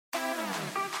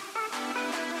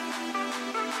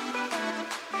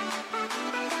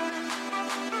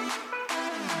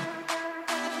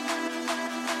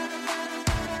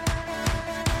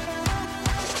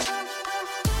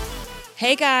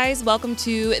Hey guys, welcome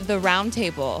to The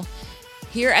Roundtable.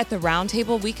 Here at The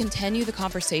Roundtable, we continue the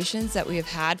conversations that we have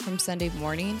had from Sunday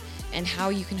morning and how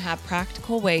you can have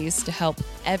practical ways to help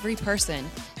every person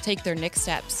take their next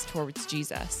steps towards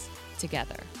Jesus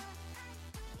together.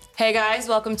 Hey guys,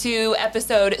 welcome to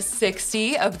episode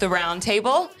 60 of The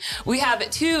Roundtable. We have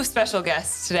two special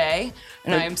guests today,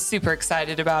 and I am super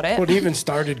excited about it. Well, it even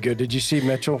started good. Did you see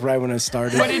Mitchell right when it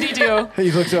started? What did he do?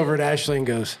 He looks over at Ashley and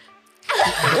goes,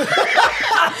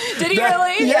 Did he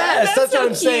really? Yes, that's so what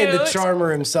I'm saying. The cute.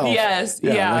 charmer himself. Yes,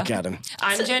 Yeah, yeah. look at him.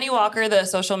 I'm Jenny Walker, the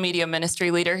social media ministry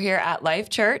leader here at Life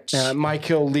Church. Mike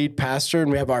Hill, lead pastor,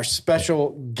 and we have our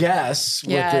special guests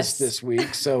with us this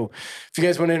week. So if you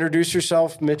guys want to introduce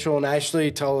yourself, Mitchell and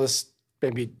Ashley,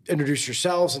 maybe introduce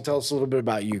yourselves and tell us a little bit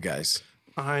about you guys.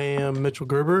 I am Mitchell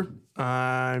Gerber.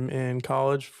 I'm in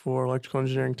college for electrical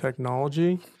engineering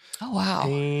technology. Oh, wow.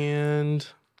 And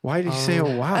Why did you say,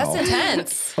 oh, wow? That's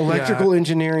intense. Electrical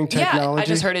engineering technology? Yeah, I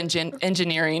just heard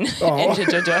engineering. Oh.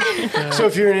 So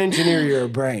if you're an engineer, you're a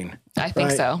brain. I think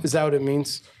right? so. Is that what it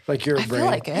means? Like you're a I brain?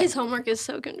 feel like it. His homework is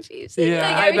so confusing. Yeah,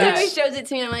 like I every time bet. he shows it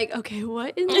to me, I'm like, okay,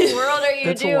 what in the world are you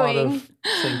it's doing? a lot of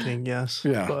thinking, yes.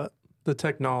 Yeah. But the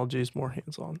technology is more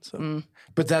hands-on. So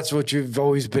But that's what you've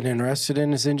always been interested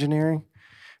in is engineering?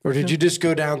 Or did you just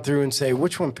go down through and say,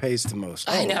 which one pays the most?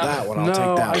 I know. That one, I'll no,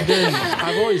 take that I one. didn't.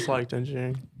 I've always liked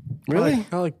engineering. Really?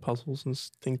 I like puzzles and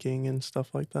thinking and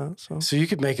stuff like that. So So you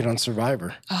could make it on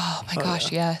Survivor. Oh, my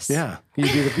gosh, yes. Yeah.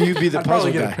 You'd be the I'd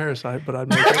puzzle probably get guy. a parasite, but I'd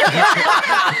make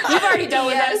it. You've already done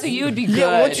with that, so you would be good.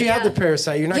 Yeah, once you have the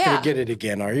parasite, you're not Yeah. going to get it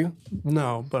again, are you?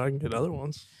 No, but I can get other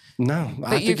ones. No. I But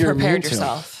think you've you're immune prepared to 'em.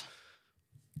 yourself.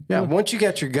 Yeah, once you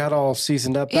get your gut all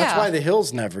seasoned up, that's Yeah. why the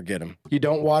hills never get them. You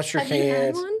don't wash your Have you had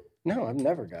hands. one? No, I've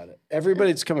never got it.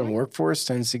 Everybody that's come and work for us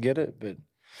tends to get it, but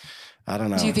I don't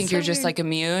know. Do you think So you're just weird. like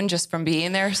immune just from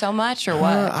being there so much or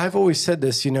what? I've always said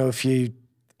this, if you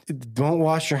don't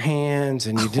wash your hands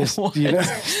and you just, you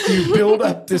build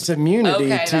up this immunity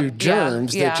Okay, to that-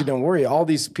 germs yeah. that you don't worry. All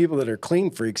these people that are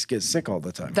clean freaks get sick all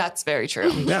the time. That's very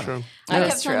true. Yeah. True. I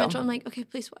That's kept telling true. Mitchell, I'm like, okay,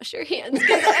 please wash your hands.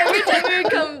 Because every time we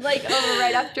would come like over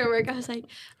right after work, I was like,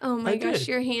 oh my I gosh, did.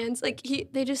 your hands. Like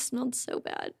they just smelled so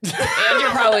bad. And you're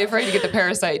probably afraid to get the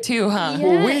parasite too, huh? Yeah.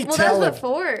 Well, we well tell that's it-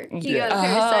 before you Yeah. got a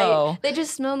parasite. Oh. They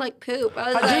just smelled like poop. I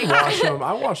was I like, did wash them.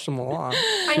 I washed them a lot.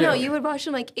 I know, you would wash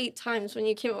them like 8 times when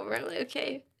you came over. I'm like,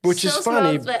 okay. Which is Still funny.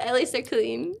 smells, but at least they're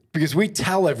clean. Because we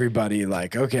tell everybody,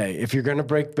 like, okay, if you're going to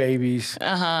break babies,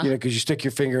 Uh-huh. because you stick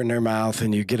your finger in their mouth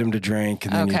and you get them to drink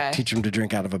and then Okay. you teach them to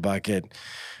drink out of a bucket.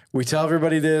 We tell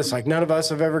everybody this, like none of us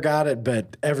have ever got it,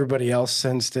 but everybody else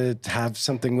tends to have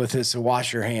something with it. So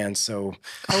wash your hands. So,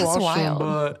 I That's washed wild. them,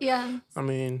 but Yeah. I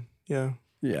mean, yeah.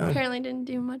 yeah. Apparently didn't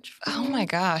do much for Oh me. my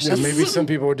gosh. Yeah, That's maybe some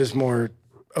people are just more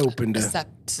open to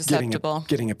susceptible.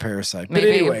 getting a parasite. But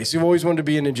Maybe. anyway, so you've always wanted to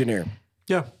be an engineer.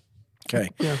 Yeah. Okay.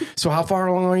 Yeah. So how far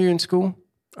along are you in school?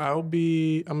 I'm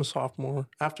a sophomore.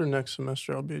 After next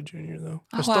semester, I'll be a junior, though.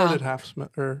 Oh, I started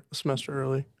a semester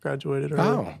early, graduated early.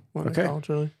 Oh, went okay. to college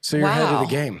early. So you're ahead of Wow. the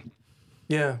game.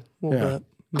 Yeah, a little Yeah. bit.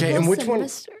 Okay, Whole and which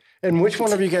semester.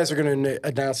 one of you guys are going to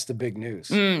announce the big news?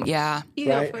 Yeah. You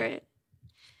Right. go for it.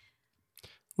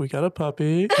 We got a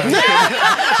puppy.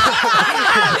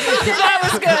 That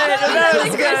was good. That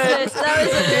was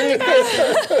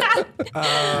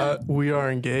Christmas. We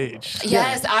are engaged.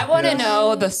 Yes, I want to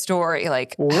know the story,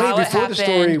 like Well, how wait, it before happened. the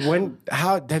story,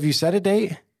 how have you set a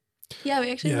date? Yeah,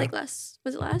 we actually Yeah.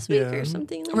 was it last week Yeah. or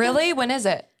something? Like Really? When is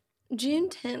it? that? June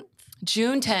 10th.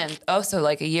 June 10th. Oh, so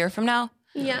like a year from now?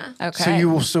 Yeah. Okay. So you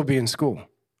will still be in school.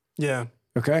 Yeah.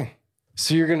 Okay.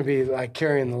 So you're going to be like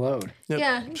carrying the load. Yep.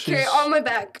 Yeah. Carry She's- it on my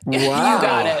back. Wow. You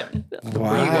got it.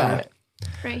 Wow. You got it.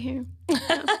 Right here.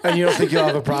 And you don't think you'll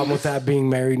have a problem with that being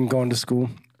married and going to school?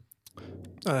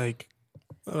 Like,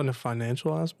 on a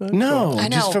financial aspect? No, I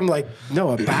just know. from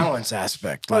a balance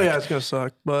aspect. Oh, Like, yeah, it's going to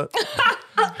suck. But,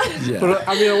 yeah. but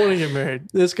I want to get married.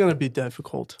 It's going to be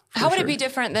difficult. for How would sure. it be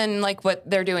different than like what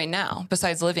they're doing now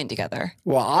besides living together?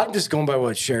 Well, I'm just going by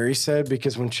what Sherry said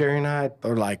because when Sherry and I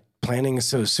are like planning,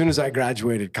 so as soon as I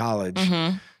graduated college,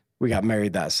 Mm-hmm. we got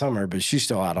married that summer, but she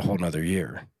still had a whole nother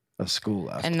year of school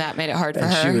left. And that made it hard for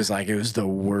And her. she was like, it was the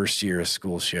worst year of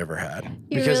school she ever had.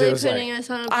 You're because really it was putting like, us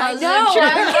on a I positive know.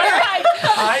 track.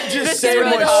 I'm just This is saying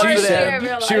really what hard she to said.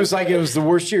 hear. She was like, it was the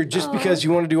worst year just because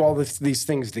you want to do all these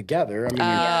things together. I mean,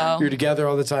 Oh. you're together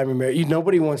all the time. You're married.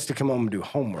 Nobody wants to come home and do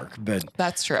homework, but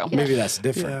That's true. maybe that's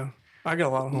different. Yeah. I got a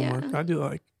lot of homework. Yeah. I do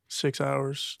like 6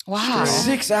 hours. Wow.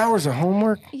 6 hours of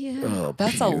homework? Yeah. Oh,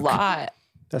 That's a puke. lot.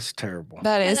 That's terrible.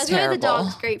 That And is that's terrible. why the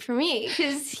dog's great for me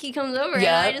because he comes over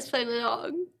Yeah. and I just play with the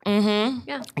dog.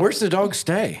 Mm-hmm. Where's the dog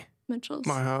stay? Mitchell's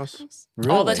My house.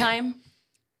 Really? All the time?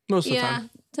 Most of the time.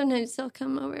 Sometimes they'll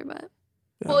come over, but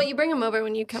well, you bring them over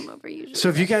when you come over usually. So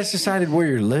have you guys decided where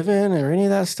you're living or any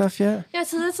of that stuff yet? Yeah,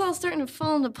 so that's all starting to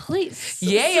fall into place.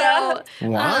 Yeah. So,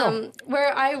 Wow.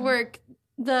 Where I work,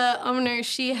 the owner,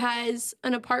 she has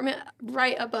an apartment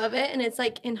right above it, and it's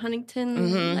like in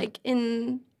Huntington, like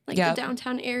in the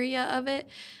downtown area of it.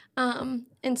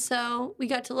 And so we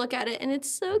got to look at it, and it's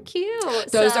so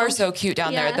cute. Those are so cute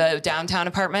down there. The downtown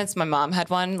apartments. My mom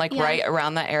had one right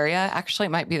around that area. Actually,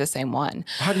 it might be the same one.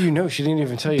 How do you know? She didn't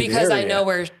even tell you because the I area. know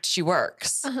where she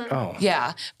works. Oh.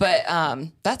 Yeah. But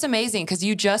that's amazing because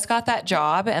you just got that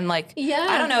job and like,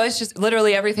 I don't know, it's just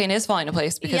literally everything is falling into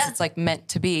place because it's like meant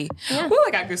to be. Yeah. Ooh, I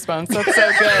got goosebumps. That's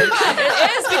so good.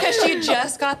 It is because you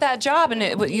just got that job and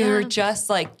you were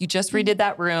just like, you just redid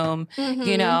that room,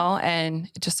 you know, and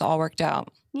it just all worked out.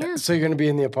 Yeah. So you're going to be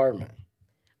in the apartment.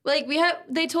 Like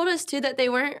they told us too that they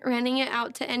weren't renting it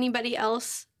out to anybody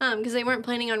else because they weren't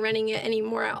planning on renting it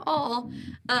anymore at all.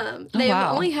 They've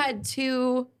only had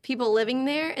 2 people living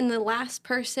there, and the last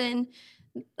person,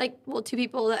 2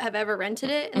 people that have ever rented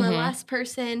it, and the last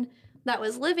person that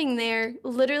was living there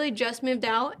literally just moved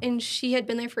out, and she had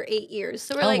been there for 8 years.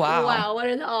 So we're wow, what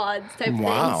are the odds type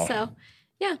thing. So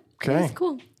yeah, it's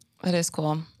cool. That is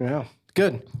cool. Yeah.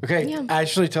 Good. Okay.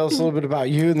 Ashley, tell us a little bit about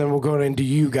you, and then we'll go into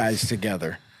you guys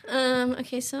together.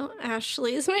 Okay, so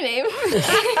Ashley is my name.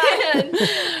 And,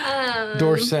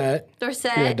 Dorsett.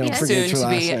 Dorsett. Yeah, don't forget your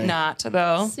last name. Not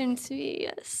though. Soon to be,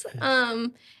 yes.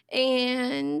 And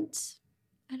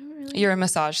I don't really. You're a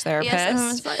massage therapist. Yes, I'm a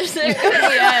massage therapist.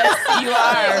 Yes, you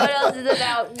are. What else is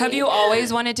about me? Have you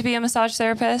always wanted to be a massage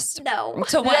therapist? No.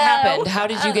 So what happened? How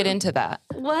did you get into that?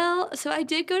 Well, so I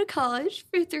did go to college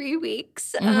for 3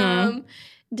 weeks.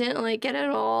 Didn't like it at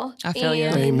all. I feel you.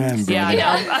 Amen, brother. Yeah, I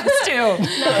know. Us too.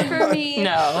 Not for me.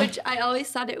 No. Which I always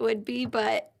thought it would be,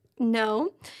 but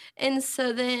no. And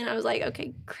so then I was like,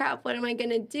 okay, crap, what am I going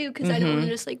to do? Because I don't want to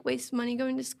just like waste money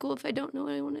going to school if I don't know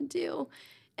what I want to do.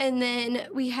 And then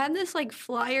we had this like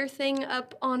flyer thing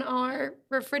up on our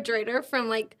refrigerator from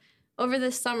like over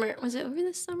the summer. Was it over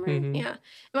the summer? Yeah. And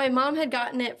my mom had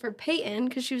gotten it for Peyton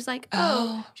because she was like,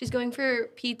 she's going for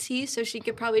PT, so she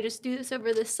could probably just do this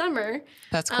over the summer.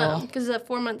 That's cool. Because it's a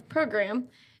 4-month program.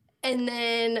 And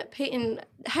then Peyton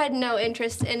had no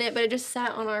interest in it, but it just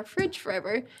sat on our fridge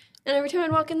forever. And every time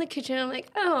I'd walk in the kitchen, I'm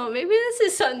like, oh, maybe this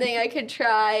is something I could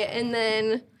try. And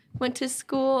then went to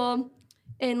school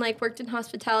and like worked in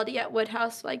hospitality at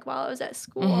Woodhouse like while I was at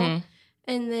school.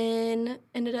 And then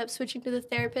ended up switching to the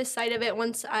therapist side of it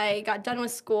once I got done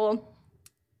with school.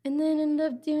 And then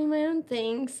ended up doing my own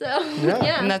thing. So,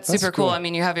 yeah. And that's super cool. I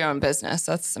mean, you have your own business.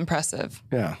 That's impressive.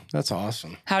 Yeah, that's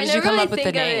awesome. How did you come up with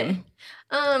the name?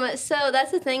 So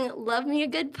that's the thing. Love me a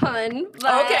good pun.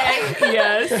 But, Okay.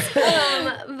 Yes.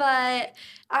 But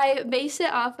I base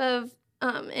it off of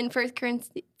in 1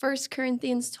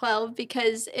 Corinthians 12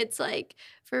 because it's like,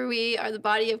 for we are the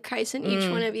body of Christ and each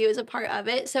one of you is a part of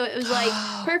it. So it was like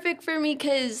perfect for me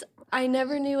because I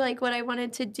never knew like what I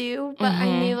wanted to do, but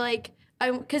I knew like,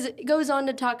 because it goes on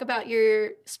to talk about your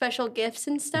special gifts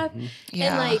and stuff.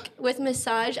 And like with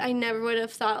massage, I never would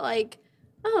have thought like,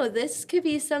 oh, this could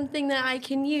be something that I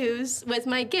can use with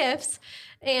my gifts.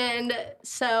 And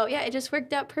so, yeah, it just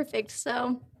worked out perfect.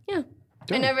 So, yeah,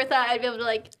 I never thought I'd be able to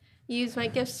like use my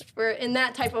gifts in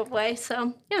that type of way.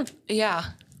 So, yeah. Yeah.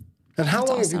 And how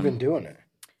long have you been doing it?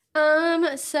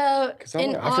 So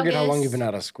in I forget how long you've been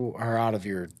out of school or out of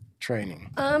your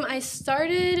training. I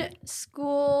started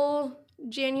school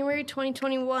January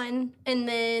 2021 and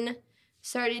then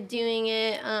started doing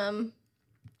it, I'm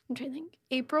trying to think,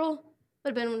 April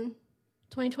would have been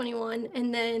 2021.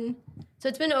 And then, so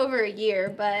it's been over a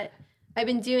year, but I've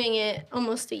been doing it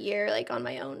almost a year, like on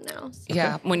my own now. So.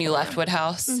 Yeah, when you left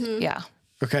Woodhouse. Yeah.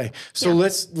 Okay, so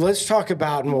let's talk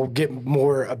about, and we'll get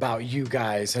more about you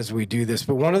guys as we do this,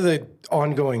 but one of the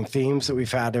ongoing themes that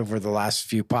we've had over the last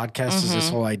few podcasts is this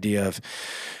whole idea of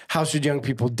how should young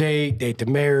people date to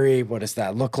marry, what does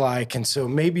that look like? And so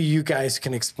maybe you guys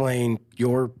can explain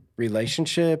your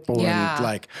relationship or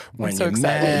like when you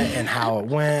met and how it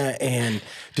went, and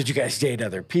did you guys date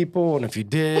other people, and if you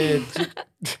did...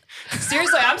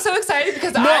 Seriously, I'm so excited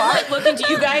because I'm like looking to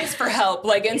you guys for help,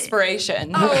 like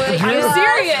inspiration. Oh, I'm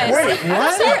serious. Wait,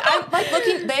 what? I'm like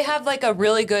looking. They have like a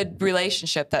really good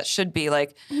relationship that should be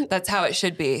like that's how it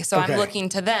should be. So I'm looking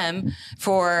to them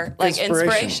for like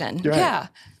inspiration. Right. Yeah.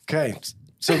 Okay.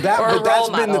 So that's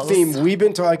been the theme. We've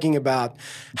been talking about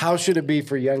how should it be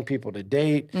for young people to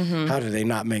date? How do they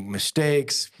not make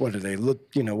mistakes? What do they look,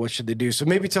 what should they do? So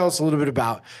maybe tell us a little bit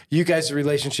about you guys'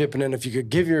 relationship. And then if you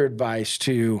could give your advice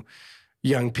to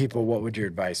young people, what would your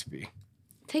advice be?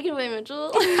 Take it away,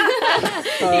 Mitchell. You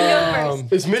go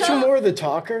first. Is Mitchell more the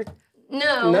talker?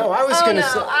 No. No, I was going to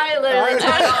say. I literally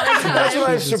talk all the time. That's why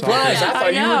I was surprised. I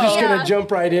thought you were just going to jump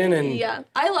right in and. Yeah.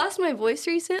 I lost my voice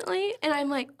recently, and I'm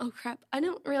like, oh, crap. I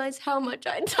don't realize how much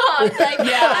I talk. Like,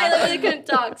 I literally couldn't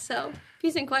talk. So,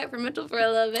 peace and quiet for Mitchell for a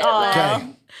little bit.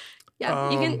 Okay.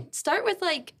 Yeah, you can start with,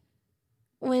 like,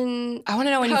 when... I want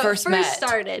to know when you first met.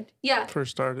 started. Yeah.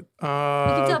 First started. You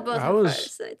can tell both I of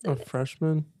was us. a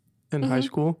freshman in high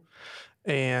school,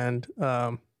 and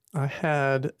I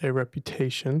had a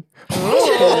reputation.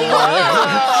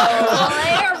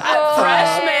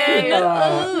 Freshman.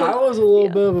 I was a little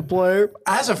bit of a player.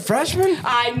 As a freshman?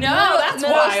 I know. That's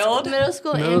wild. Middle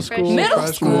school Middle and school, freshman. Middle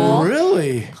school?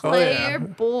 Really? Player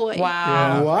boy.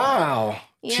 Wow. Wow.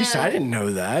 Yeah. Jeez, I didn't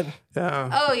know that. Yeah.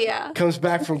 Oh, yeah. Comes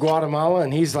back from Guatemala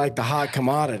and he's like the hot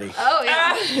commodity. Oh,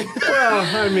 yeah.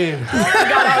 Well, I mean,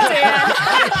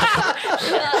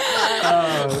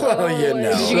 Well, you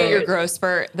know. Did you get your growth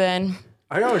spurt then?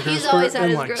 I got a growth He's always spurt had in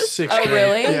his like growth 6th spurt. grade. Oh,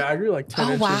 really? Yeah, I grew like 10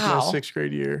 inches wow. my 6th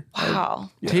grade year. Wow.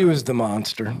 He was the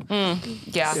monster.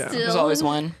 Yeah. Still. There's always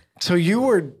one. So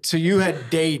you had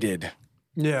dated,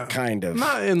 Yeah. kind of.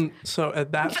 Not in, so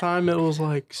at that time it was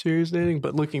like serious dating,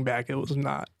 but looking back, it was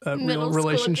not a Middle real school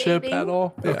relationship dating? at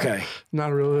all. Yeah, Okay.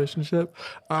 Not a relationship.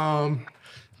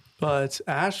 But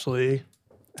Ashley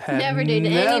had Never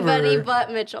dated anybody but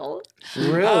Mitchell.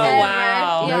 Really? Oh, Ever.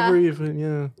 wow. Yeah. never even,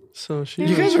 yeah. So she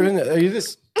You guys are in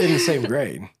the same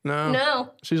grade? no,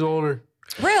 No. she's older.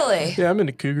 Really? Yeah, I'm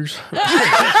into cougars. Yes,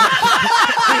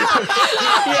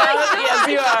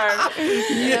 you are.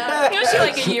 Yeah. Is she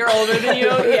like a year older than you?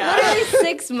 Yeah. Only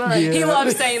 6 months. He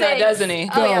loves saying that, doesn't he?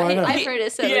 Oh, yeah. I know. I've heard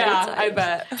it so many Yeah, times. I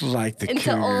bet. Like the Into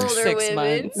Cougars. older 6 women.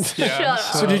 months. Yeah. Shut up.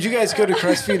 So did you guys go to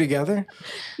Crestview together?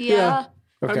 Yeah.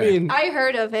 Okay. I mean, I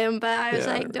heard of him, but I was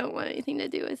Yeah. like, don't want anything to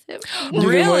do with him. You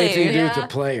didn't want anything to do with Yeah. the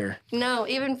player. No,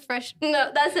 even fresh. No,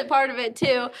 that's a part of it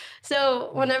too. So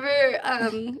whenever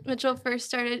Mitchell first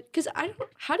started, because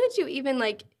how did you even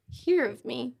like hear of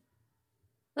me?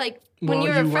 Like when well,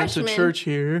 you were a went freshman. to church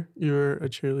here. You were a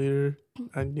cheerleader.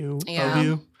 I knew Yeah. of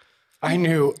you. I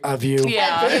knew of you.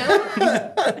 Yeah.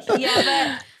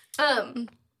 Yeah, but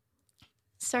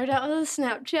started out with a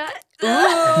Snapchat. Did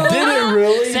it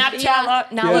really? Snapchat Yeah.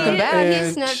 now Yeah. looking back. He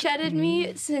And- Snapchatted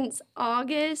me since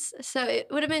August. So it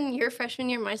would have been your freshman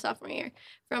year, my sophomore year.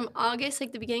 From August,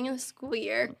 like the beginning of the school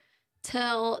year,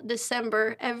 till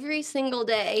December, every single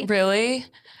day Really?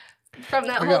 from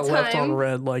that I whole got left on time.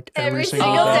 red like Every single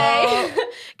single day. day.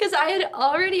 Because I had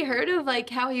already heard of like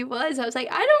how he was. I was like,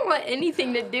 I don't want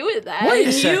anything to do with that. Wait a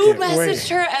You second, messaged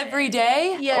her every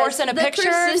day? Yes, Or sent a the picture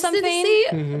or something?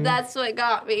 persistency, That's what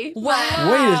got me.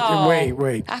 Wow.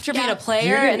 Wait. After being Yeah. a player You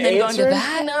didn't and then going to answer?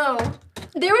 that? No.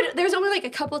 There was only like a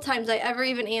couple times I ever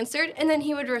even answered, and then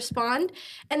he would respond,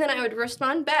 and then I would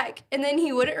respond back, and then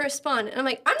he wouldn't respond. And I'm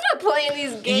like, I'm not playing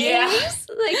these games. Yeah.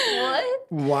 Like, what?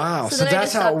 Wow. So So then I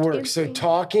that's just how it stopped works. So answering.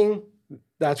 talking,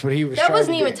 that's what he was That trying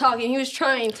wasn't to even do. talking. He was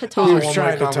trying to He talk. was One-way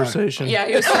trying to talk. conversation. Yeah,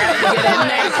 he was trying to get in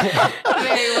there.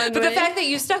 Very one But the way. fact that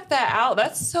you stuck that out,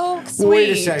 that's so sweet. Well, wait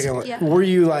a second. Yeah. Were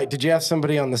you like, did you have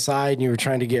somebody on the side and you were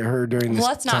trying to get her during this Well,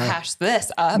 let's not time? hash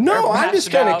this up. No, or I'm hash just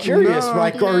it kind of out. curious. No.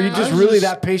 Like, or are you just I'm really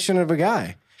just- that patient of a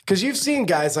guy? Because you've seen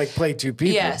guys like play two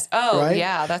people. Yes. Oh, right?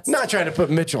 yeah. That's Not trying to put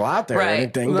Mitchell out there or Right.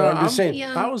 anything, No, but I'm just saying.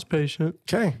 Yeah. I was patient.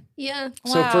 Okay. Yeah.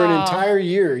 So for an Wow. entire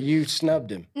year, you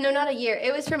snubbed him. No, not a year.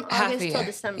 It was from half a August till year.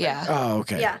 December. Yeah. Oh,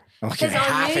 okay. Yeah. Okay, 'Cause on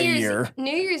half a year.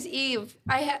 New Year's Eve,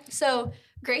 so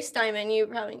Grace Diamond, you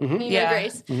probably you know Yeah.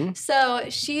 Grace. So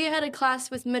she had a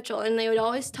class with Mitchell, and they would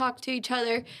always talk to each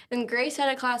other. And Grace had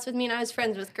a class with me, and I was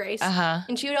friends with Grace. Uh-huh.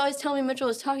 And she would always tell me Mitchell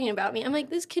was talking about me. I'm like,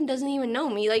 this kid doesn't even know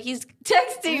me. Like, he's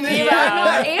texting me, but I'm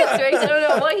not answering, so I don't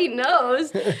know what he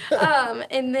knows.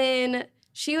 And then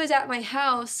she was at my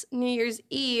house New Year's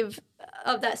Eve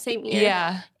of that same year.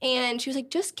 Yeah. And she was like,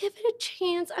 just give it a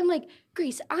chance. I'm like,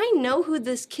 Grace, I know who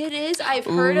this kid is. I've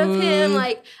heard of him.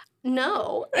 Like,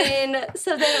 no. And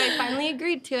so then I finally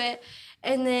agreed to it.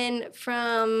 And then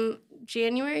from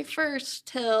January 1st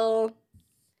till, it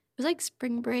was like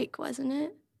spring break, wasn't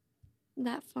it?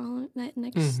 That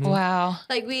next, Wow.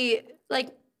 like we,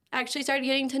 actually started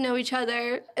getting to know each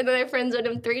other. And then I friend zoned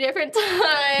him 3 different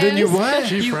times. Then you what?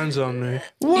 She friend zoned me.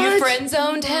 You friend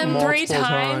zoned him 3 Multiple times?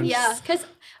 times. Yeah, because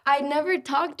I never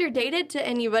talked or dated to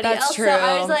anybody That's else. true. So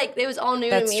I was like, it was all new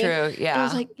That's to me. true, yeah. And I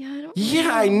was like, yeah, I don't Yeah,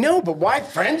 I know, but why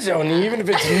friend zone you, even if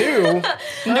it's new? I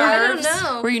don't Nerves?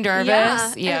 know. Were you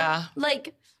nervous? Yeah. And,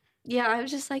 like, yeah, I was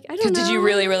just like, I don't know. Did you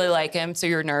really, really like him? So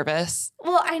you're nervous?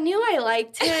 Well, I knew I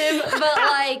liked him, but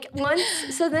like once,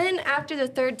 so then after the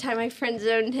third time I friend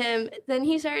zoned him, then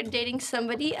he started dating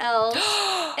somebody else.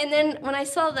 And then when I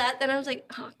saw that, then I was like,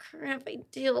 oh crap, I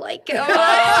do like him. Oh,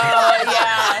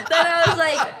 yeah. Then I was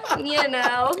like, you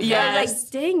know, Yes. I was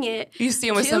like, dang it. You see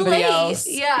him with Too somebody late. else.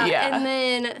 Yeah. And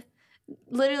then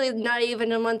literally not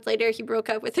even a month later, he broke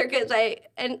up with her because I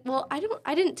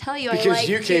didn't tell you because I liked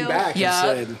you. Because you came back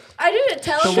and said. I didn't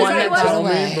tell him The one because I that got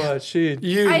was. away. But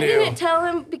You I knew. didn't tell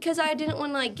him because I didn't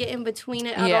want to like get in between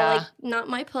it at all. Like not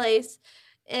my place.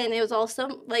 And it was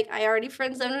also like I already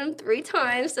friend zoned him 3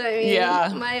 times. So I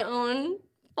mean, my own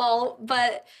fault.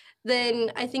 But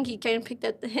then I think he kind of picked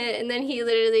up the hint, and then he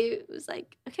literally was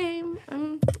like, "Okay,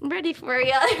 I'm ready for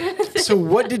you." So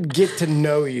what did get to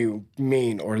know you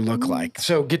mean or look like?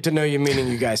 So get to know you meaning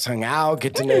you guys hung out,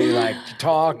 get to know you like you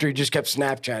talked, or you just kept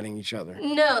Snapchatting each other?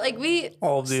 No, like we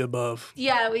all of the above.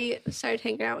 Yeah, we started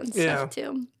hanging out and stuff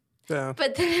too. Yeah.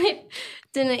 But then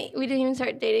we didn't even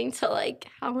start dating till like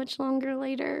how much longer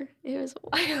later? It was a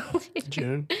while later.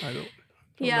 June. I don't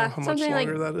know how much something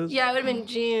longer like, that is. Yeah, it would have been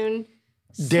June.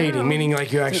 Dating, meaning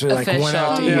like you actually like went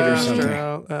out to eat or something.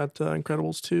 Out at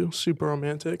Incredibles 2. Super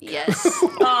romantic. Yes.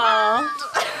 Aww.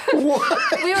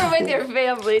 We were with your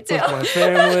family too. With my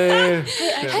family.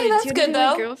 Hey, that's good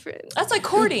though. Girlfriend. That's like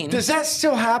courting. Does that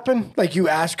still happen? Like you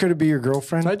ask her to be your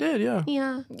girlfriend? I did, yeah.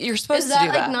 Yeah. You're supposed Is to do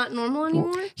that that. like not normal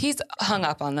anymore? He's hung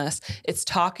up on this. It's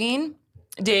talking,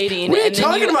 dating. What are you and then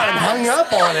talking about? I'm ask. hung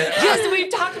up on it. Yes,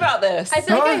 we've talked about this. I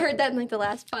feel like I Huh? heard that in like the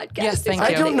last podcast. Yes, thank I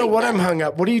you. don't know what I'm hung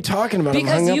up. What are you talking about? I'm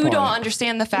Because hung you up don't on it.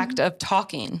 understand the fact of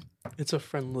talking. It's a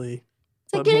friendly.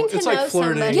 It's like getting to it's know like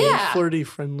flirting. somebody. Yeah. Flirty,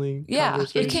 friendly. Yeah, you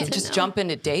conversation. can't to just know. jump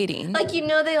into dating. Like you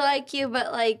know they like you,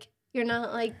 but like you're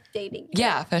not like dating.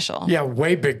 Yeah, official. Yeah,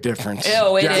 way big difference.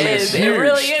 Oh, it I mean, is. it's It huge,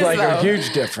 really is, like a though.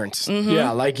 huge difference.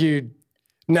 Yeah, like you.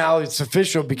 Now it's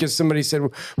official because somebody said,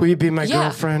 "Will you be my Yeah.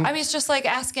 girlfriend?" I mean, it's just like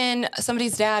asking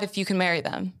somebody's dad if you can marry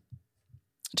them.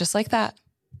 Just like that.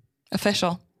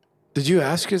 Official. Did you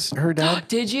ask her dad?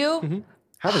 Did you?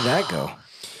 How did that go?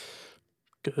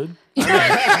 Good. He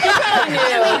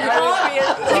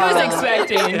was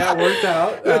expecting. Yeah, it worked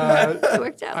out. It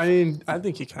worked out. I mean, I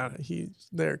think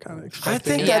they're kind of I expecting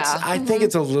think it. Yeah. I think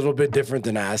it's a little bit different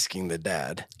than asking the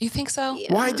dad. You think so?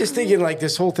 Yeah. Why? Just thinking like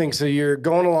this whole thing. So you're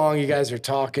going along, you guys are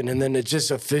talking, and then it's just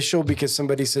official because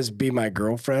somebody says, "Be my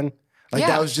girlfriend." Like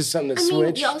Yeah. that was just something that I mean,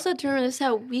 switched. you also have to remember this is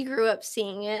how we grew up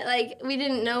seeing it. Like we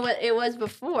didn't know what it was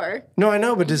before. No, I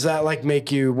know, but does that like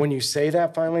make you, when you say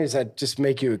that finally, does that just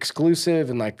make you exclusive?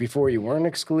 And like before you weren't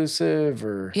exclusive,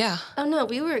 or Yeah. Oh no,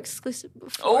 we were exclusive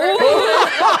before.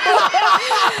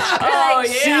 Oh,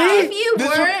 yeah. If you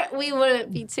This weren't, we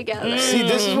wouldn't be together. see,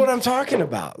 this is what I'm talking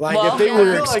about. Like Well, if they I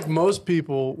were, feel like most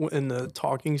people in the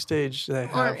talking stage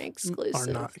Aren't exclusive.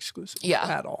 are not exclusive Yeah.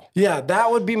 at all. yeah,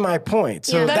 that would be my point.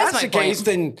 So Yeah. if That is that's my the case,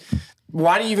 then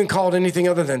why do you even call it anything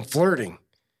other than flirting?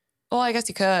 Well, I guess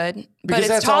you could. But Because it's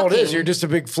that's talking. all it is. You're just a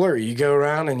big flirt. You go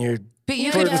around and you're But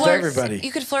you flirt could with flirt. everybody.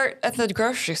 You could flirt at the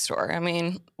grocery store. I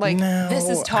mean, like No. this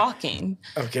is talking.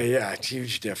 okay. Yeah, it's a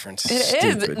huge difference. It is.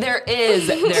 Stupid. There is.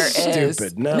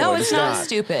 Stupid. No, it's it's not not.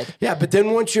 stupid. Yeah, but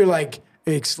then once you're like,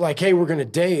 it's like, hey, we're gonna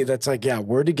date. That's like, yeah,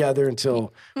 we're together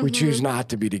until we choose not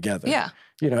to be together. Yeah.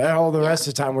 You know, and all the rest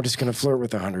of the time we're just gonna flirt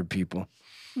with 100 people.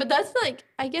 But that's like,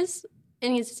 I guess,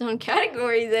 in its own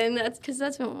category. Then that's because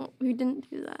that's when we didn't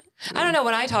do that. I don't know.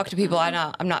 When I talk to people,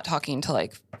 I'm not talking to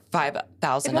like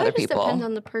 5,000 It other just people. depends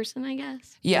on the person, I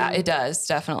guess. Yeah, it does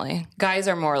definitely. Guys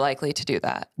are more likely to do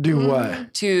that. Do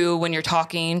what? To when you're talk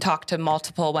to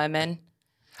multiple women.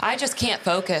 I just can't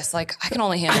focus. Like I can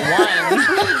only handle one.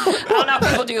 I don't know how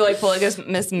people do like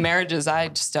polygamous marriages. I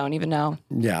just don't even know.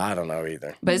 Yeah, I don't know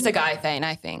either. But it's a guy thing,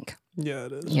 I think. Yeah,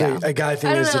 it is. Yeah. A guy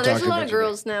thing I don't is know. to There's talk a lot about of you.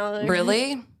 girls now. that are-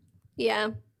 Really? Yeah.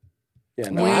 Yeah,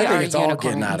 no, We I are think it's all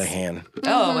getting out of unicorns. hand.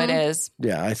 Oh, it is.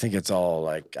 Yeah, I think it's all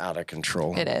like out of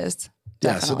control. It is.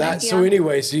 Yeah, so Definitely. so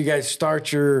anyway, so you guys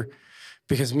start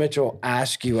because Mitchell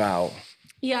asked you out.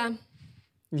 Yeah.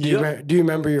 Do you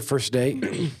remember your first date?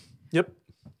 Yep.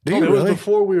 Do you It was really?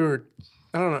 before we were.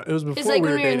 I don't know. It was before like we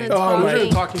were when we were in dating. the We were in the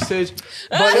talking- talking stage.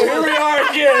 But here we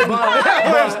are again.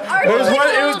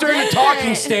 It was during the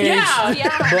talking stage. Yeah.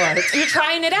 Yeah. But, You're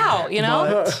trying it out, you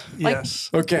know? yes.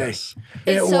 Okay. Yes.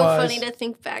 It's It so was. funny to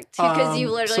think back to because you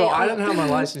literally. So I didn't have my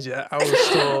license yet. I was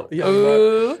still young.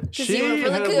 Ooh. But Because she you went for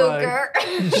the had cougar.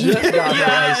 just got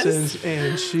Yes. her license,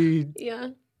 and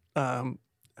Yeah.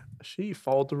 she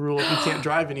followed the rule. You can't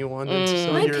drive anyone. And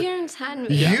so My you're, parents had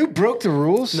me. You broke the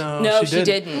rules? no, No, she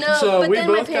didn't. No, So but we then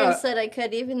my both parents got- said I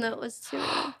could, even though it was too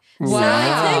early. So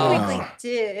I technically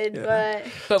did,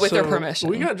 but with their permission.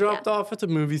 We got dropped off at the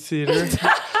movie theater.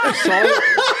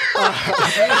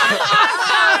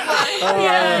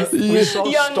 We saw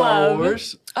Young Star love.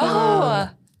 Wars.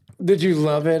 Did you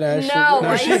love it, Ashley? No,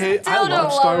 I I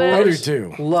love Star Wars. I do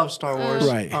too. Love Star Wars.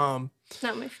 Right. It's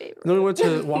not my favorite. Then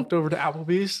we walked over to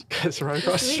Applebee's because right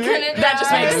across the street. That just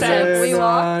makes sense. We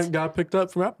walked. Got picked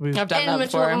up from Applebee's. I've done And that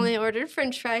Mitchell before. only ordered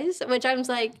French fries, which I was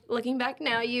like, looking back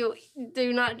now, you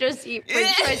do not just eat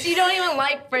French fries. You don't even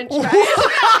like French fries.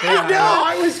 No,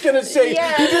 I was going to say, he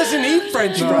Yeah. doesn't eat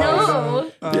French fries.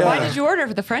 No. Why did you order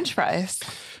for the French fries?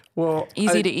 Well,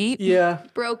 Easy to eat? Yeah.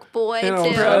 Broke boy, You know, too.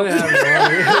 I didn't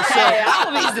have any money. Hey,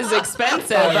 Applebee's is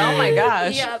expensive. Oh my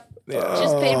gosh. Yep.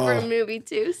 Just paid for a movie,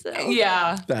 too, so.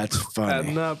 Yeah. That's funny.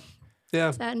 Adding up.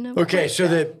 Yeah. Sad enough. Okay, so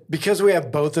that because we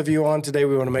have both of you on today,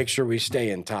 we want to make sure we stay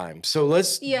in time. So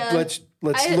let's I look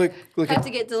have at. to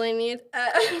get Delaney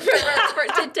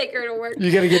to take her to work.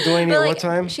 You got to get Delaney But, at what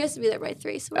time? She has to be there by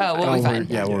 3, so Oh, we'll be fine.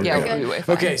 Yeah, we're yeah, good. we'll be way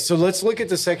fine. Okay, so let's look at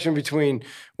the section between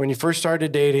when you first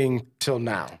started dating till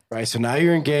now, right? So now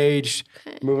you're engaged,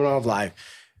 moving on with life.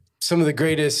 Some of the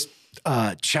greatest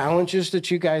challenges that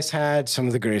you guys had, some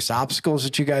of the greatest obstacles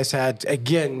that you guys had.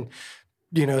 Again,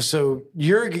 so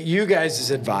you guys'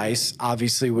 advice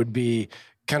obviously would be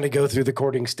kind of go through the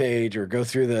courting stage or go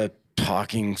through the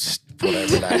talking,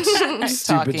 whatever that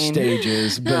stupid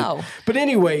stages. But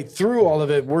anyway, through all of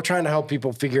it, we're trying to help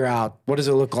people figure out what does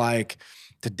it look like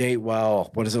to date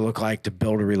well? What does it look like to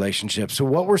build a relationship? So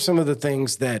what were some of the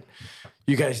things that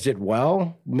you guys did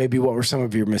well? Maybe what were some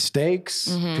of your mistakes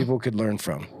people could learn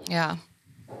from? Yeah.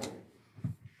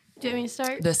 Do you want me to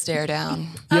start? The stare down.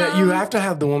 Yeah, you have to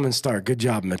have the woman start. Good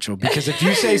job, Mitchell. Because if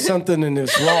you say something and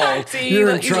it's wrong, you're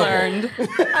in trouble. Learned. Oh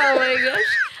my gosh.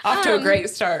 Off to a great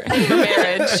start in the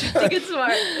marriage. I think it's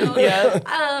smart. Yeah.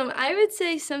 I would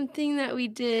say something that we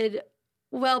did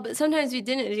well, but sometimes we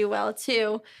didn't do well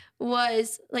too,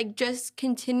 was like just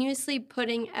continuously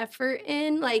putting effort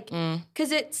in, like,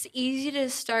 because it's easy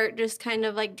to start just kind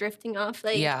of like drifting off,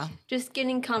 like just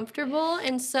getting comfortable.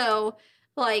 And so,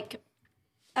 like,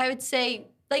 I would say,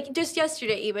 like, just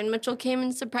yesterday even, Mitchell came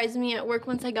and surprised me at work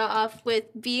once I got off with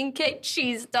B&K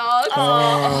cheese dogs.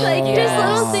 Like, just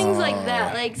little things like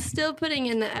that, like, still putting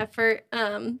in the effort.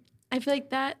 I feel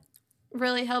like that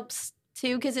really helps,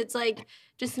 too, because it's, like,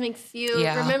 just makes you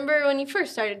remember when you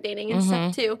first started dating and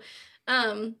stuff, too.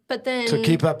 But then... So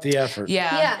keep up the effort.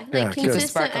 Yeah, like,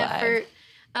 consistent effort.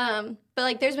 But,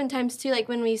 like, there's been times, too, like,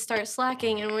 when we start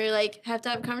slacking and we're, like, have to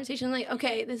have a conversation, like,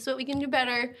 okay, this is what we can do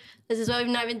better. This is what we've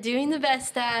not been doing the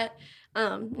best at.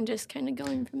 And just kind of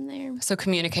going from there. So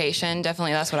communication,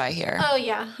 definitely, that's what I hear. Oh,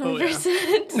 yeah,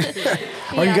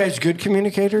 100%. Are you guys good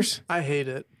communicators? I hate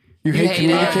it. You hate I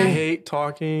communicating? hate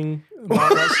talking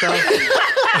about that stuff.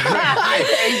 I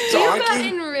hate You've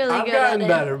gotten really I've good gotten at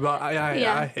better, but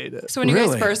I hate it. So when you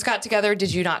Really? guys first got together,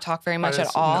 did you not talk very much at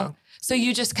all? No. So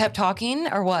you just kept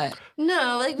talking or what?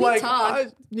 No, like, we talk.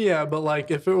 But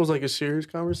like if it was like a serious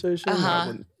conversation, I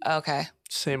wouldn't Okay.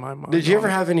 say my mind. Did you ever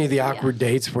have any of the awkward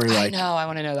dates where I like know, I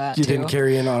want to know that you too. didn't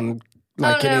carry in on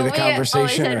like any of the we conversation?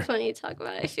 always Or? had plenty to talk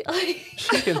about, I feel like.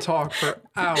 She can talk for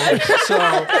hours, so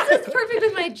That's perfect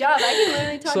with my job. I can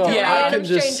literally talk to I random can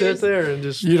just strangers. sit there and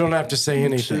just You don't have to say she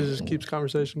anything. just keeps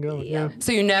conversation going. Yeah.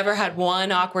 So you never had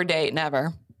one awkward date,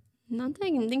 never? Not that I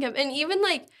can think of. And even,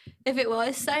 like, if it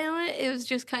was silent, it was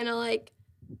just kind of, like,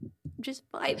 just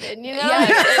vibing, you know?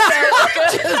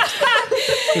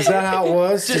 Is that how it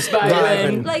was? Just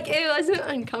vibing. Like, it wasn't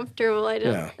uncomfortable. I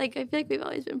don't, Yeah. like, I feel like we've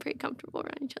always been pretty comfortable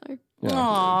around each other.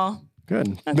 Aw.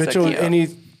 Good. so Mitchell, cute. any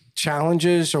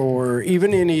challenges or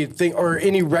even anything or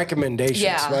any recommendations,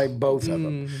 Yeah. right? Both of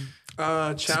them.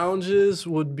 Challenges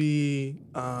would be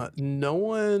no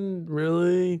one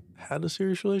really had a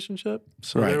serious relationship,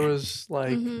 so Right. there was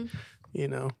like we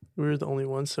were the only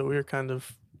ones, so we were kind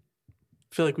of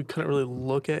feel like we couldn't really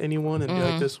look at anyone and be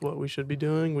like, this is what we should be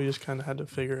doing. We just kind of had to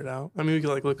figure it out. I mean, we could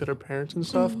like look at our parents and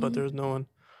stuff, but there was no one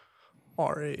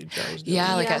our age that was doing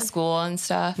Yeah, it. like at school and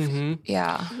stuff.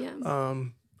 Yeah. Yeah.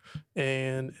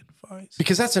 And advice.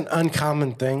 Because that's an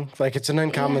uncommon thing. Like it's an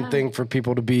uncommon thing for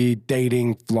people to be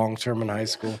dating long term in high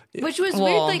school. Which was Well-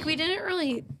 weird. Like, we didn't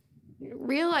really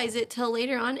realize it till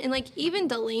later on. And, like, even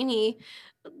Delaney,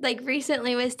 like,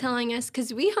 recently was telling us,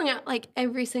 because we hung out, like,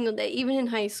 every single day, even in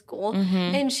high school.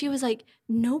 And she was like,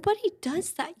 nobody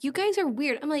does that. You guys are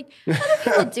weird. I'm like, other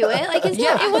people do it. Like, it's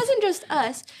not, it wasn't just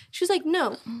us. She was like,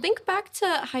 no, think back to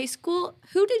high school.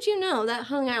 Who did you know that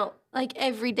hung out, like,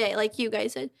 every day, like you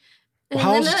guys did? And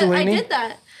How old is Delaney? I did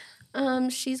that.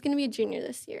 She's going to be a junior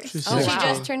this year. She's She 16.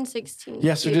 just turned 16.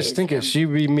 Yeah, so few just days think ago. it. She'd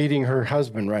be meeting her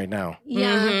husband right now.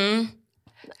 Yeah.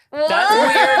 That's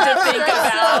weird to think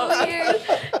about. So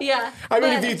weird. Yeah. I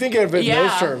mean, if you think of it in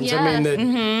those terms, Yeah. I mean,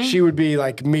 that she would be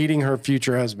like meeting her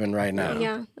future husband right now.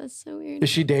 Yeah, that's so weird. Is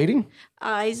she dating?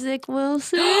 Isaac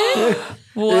Wilson.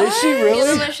 What? Is she Give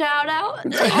really? him a shout out.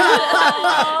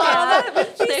 That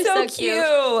would be They're so so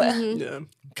cute. Yeah.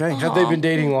 Okay. Have they been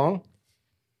dating long?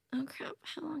 Oh crap!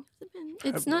 How long has it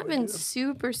been? It's not been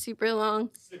super long.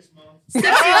 6 months. 6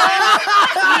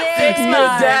 Your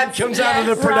months. dad comes out of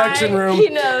the production room. He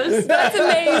knows. That's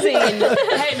amazing.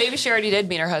 Hey, maybe she already did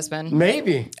meet her husband.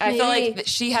 Maybe. I feel Maybe. like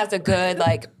she has a good,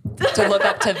 like, to look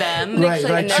up to them Right, in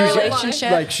like their she's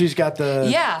relationship. like she's got the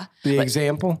Yeah.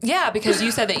 example Yeah, because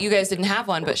you said that you guys didn't have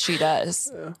one, but she does.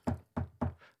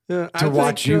 Yeah. to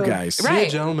watch you guys. Be a Right.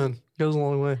 gentleman goes a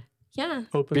long way. Yeah.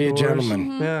 Open Be a doors.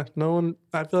 gentleman. Yeah. No one.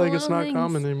 I feel like A it's lot of not things.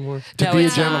 common anymore. To No, be a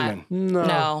it's not. gentleman.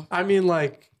 No. I mean,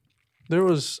 like, I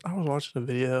was watching a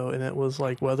video and it was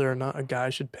like whether or not a guy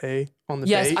should pay on the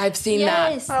Yes, date. I've seen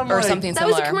Yes. that. I'm Or like- something That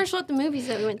was similar. a commercial at the movies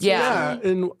that we went to. Yeah. Yeah.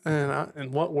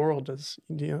 In what world does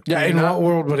Yeah, in what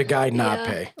world would a guy not Yeah.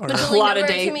 pay? But A Julie lot of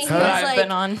never to me, dates he that was I've like,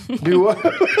 been on. Do what?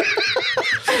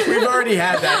 We've already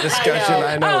had that discussion.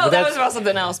 I know. Oh, but that that's, was about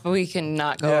something else, but we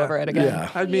cannot go Yeah. over it again. yeah.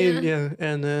 I mean, yeah.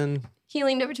 And then he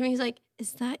leaned over to me. He's like,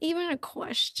 "Is that even a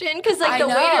question?" Because like I the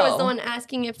waiter was know. the one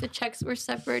asking if the checks were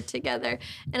separate together,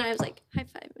 and I was like, "High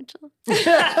five, Mitchell."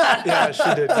 yeah, she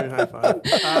did give me a high five.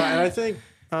 And I think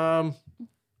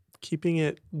keeping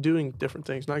it, doing different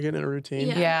things, not getting in a routine.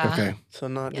 Yeah. Yeah. Okay. So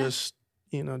not Yeah. just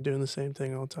doing the same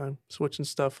thing all the time, switching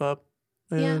stuff up.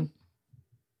 And Yeah.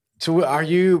 So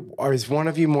is one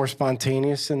of you more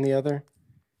spontaneous than the other?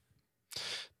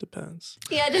 depends.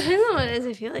 Yeah, it depends on what it is.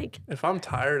 I feel like. If I'm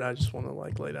tired, I just want to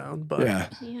like lay down. But Yeah.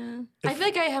 Yeah, I feel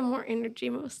like I have more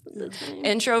energy most of the time.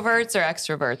 Introverts or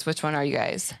extroverts? Which one are you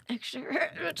guys? Extrovert.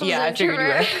 Mitchell's Yeah, I figured you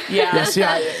were. introvert. Yeah. Yeah,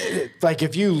 see, like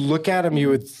if you look at him, you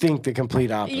would think the complete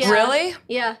opposite. Yeah. Really?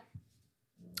 Yeah.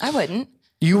 I wouldn't.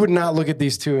 You would not look at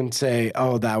these two and say,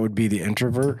 "Oh, that would be the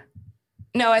introvert."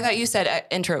 No, I thought you said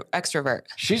extrovert.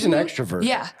 She's an extrovert.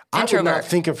 Yeah, I would not introvert.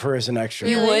 think of her as an extrovert.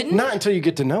 You wouldn't? Not until you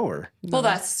get to know her. Well,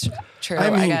 that's true, I I,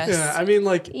 mean, guess. yeah, I mean,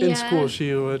 like in Yeah. school,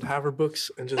 she would have her books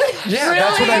and just Yeah,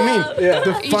 that's what I mean. Yeah.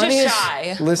 The You're funniest. just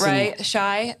shy, Listen, right?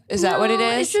 Shy? Is that what it No,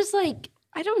 is? It's just like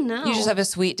I don't know. You just have a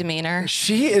sweet demeanor.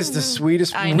 she is the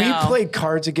sweetest. I We know. played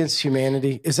Cards Against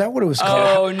Humanity. Is that what it was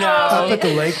called? Oh, no. Up at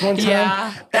the lake one time.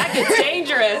 Yeah. That gets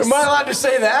dangerous. Am I allowed to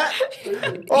say that?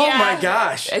 Oh Yeah. my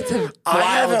gosh. It's a wild I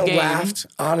haven't game. laughed,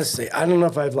 honestly. I don't know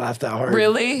if I've laughed that hard.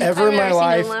 Really? Ever I've in my never seen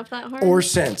life him laugh that hard. or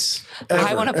since. I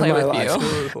Ever want to in play my with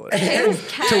life. you. And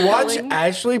to watch cackling.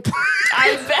 Ashley play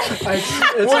I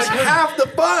bet. was half the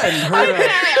fun.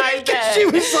 I bet. She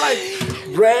was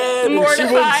like red and she wouldn't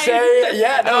Mortified. say it.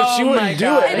 Yeah, no, Oh she my wouldn't do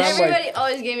gosh. it. And And I'm like, everybody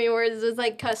always gave me words with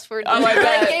like cuss words. Oh, I Like,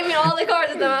 bet. gave me all the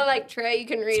cards, and then I'm like, Trey, you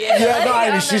can read it. yeah, no,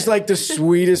 I'm she's not- like the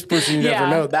sweetest person you Yeah. ever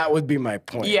know. That would be my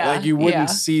point. Yeah, Like you wouldn't yeah.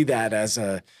 see that as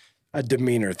a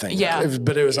demeanor thing. Yeah.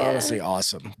 But it was honestly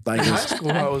awesome. Like, in it high was-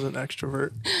 school, I was an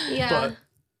extrovert. Yeah.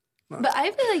 But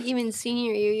I feel like even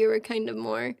senior year, you were kind of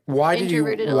more. why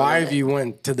introverted a why little have bit. you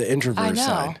went to the introvert I know.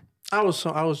 side? I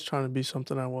was trying to be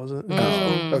something I wasn't. in Mm. high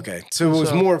school. Oh, okay. So it was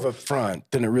So- more of a front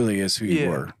than it really is who you Yeah.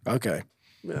 were. Okay.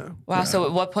 Yeah. Wow. So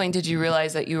at what point did you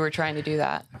realize that you were trying to do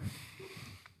that?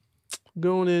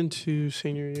 Going into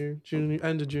senior year,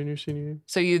 end of junior, senior year.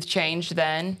 So you've changed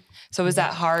then. So was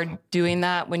that hard doing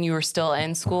that when you were still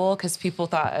in school? Because people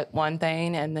thought one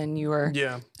thing and then you were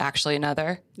Yeah. actually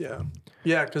another. Yeah.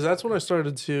 Yeah, because that's when I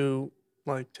started to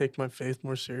like take my faith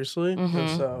more seriously. Mm-hmm. And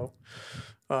so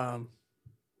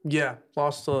yeah,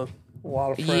 lost a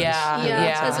lot of friends. Yeah. Yeah, yeah.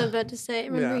 that's what I was about to say. I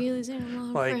remember Yeah. you losing a lot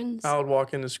of Like friends. I would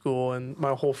walk into school and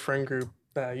my whole friend group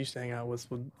that I used to hang out with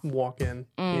would walk in,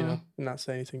 and not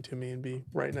say anything to me and be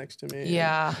right next to me. And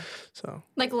Yeah. so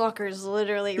Like lockers,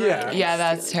 literally. Yeah. Right Yeah, next to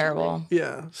that's each terrible.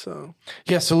 yeah, so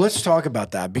Yeah, so let's talk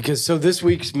about that because so this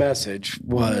week's message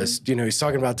was, he's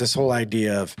talking about this whole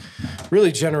idea of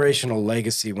really generational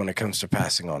legacy when it comes to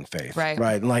passing on faith. Right.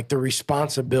 Right. And like the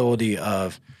responsibility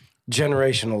of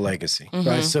generational legacy.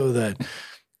 Right. So that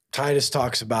Titus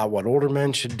talks about what older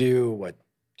men should do, what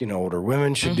older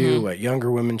women should do, what younger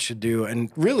women should do.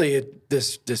 And really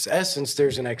this essence,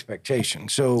 there's an expectation.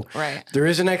 So Right. there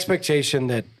is an expectation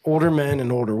that older men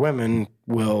and older women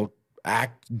will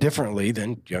act differently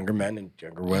than younger men and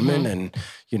younger women and,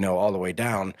 all the way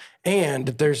down. And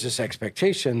there's this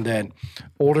expectation that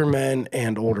older men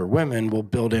and older women will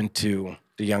build into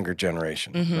the younger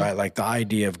generation, right? Like the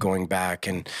idea of going back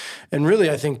and really,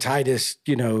 I think Titus,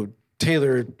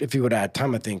 Taylor, if he would add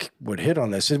time, I think would hit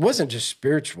on this. It wasn't just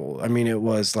spiritual. I mean, it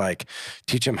was like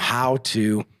teach them how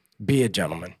to be a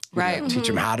gentleman. Right. Teach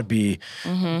them how to be.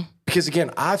 Because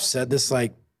again, I've said this,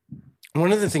 like,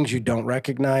 one of the things you don't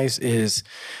recognize is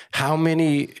how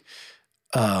many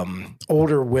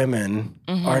older women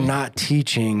are not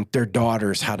teaching their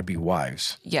daughters how to be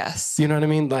wives. Yes. You know what I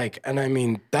mean? Like, and I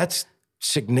mean, that's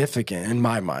significant in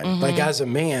my mind. Like, as a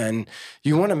man,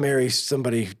 you want to marry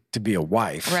somebody to be a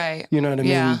wife. Right. You know what I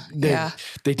mean?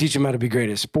 They teach them how to be great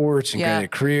at sports and great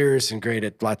at careers and great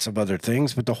at lots of other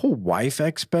things. But the whole wife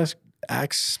aspect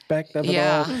of it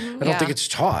all, I don't think it's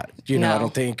taught. You know, I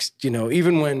don't think,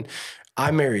 even when I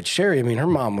married Sherry, I mean, her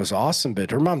mom was awesome,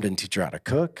 but her mom didn't teach her how to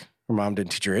cook. Her mom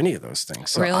didn't teach her any of those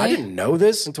things. So I didn't know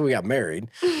this until we got married.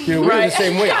 We were the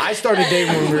same way. I started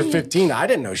dating when we were 15. I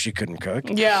didn't know she couldn't cook.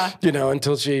 Yeah.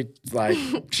 Until she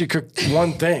cooked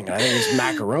one thing. I think it was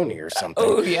macaroni or something.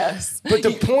 Oh, yes. But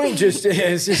the point just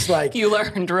is just like... You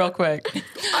learned real quick.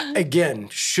 Again,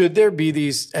 should there be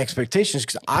these expectations?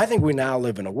 Because I think we now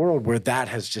live in a world where that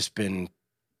has just been...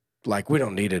 Like, we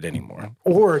don't need it anymore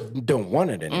or don't want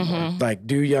it anymore. Like,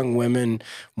 do young women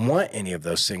want any of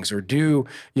those things, or do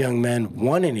young men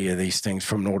want any of these things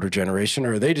from an older generation?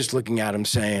 Or are they just looking at them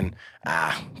saying,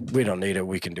 we don't need it.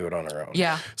 We can do it on our own.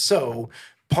 Yeah. So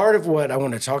part of what I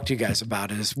want to talk to you guys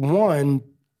about is, one,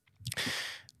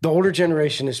 the older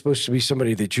generation is supposed to be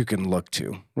somebody that you can look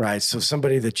to, right? So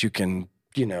somebody that you can,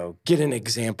 get an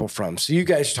example from. So you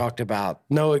guys talked about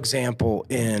no example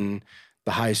in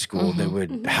the high school that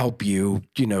would help you,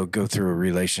 go through a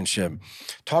relationship.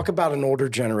 Talk about an older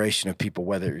generation of people,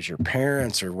 whether it was your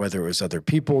parents or whether it was other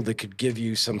people, that could give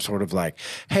you some sort of like,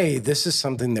 hey, this is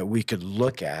something that we could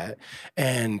look at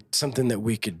and something that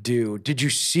we could do. Did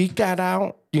you seek that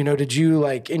out? Did you,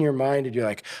 like, in your mind, did you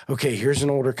like, okay, here's an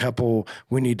older couple,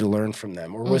 we need to learn from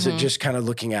them? Or was it just kind of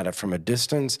looking at it from a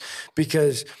distance?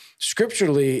 Because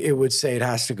scripturally, it would say it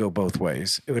has to go both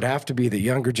ways. It would have to be the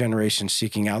younger generation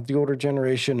seeking out the older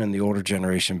generation and the older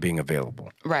generation being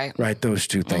available. Right. Right. Those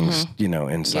two things,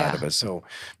 inside of it. So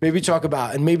maybe talk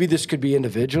about, and maybe this could be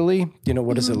individually,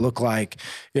 what does it look like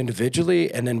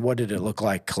individually? And then what did it look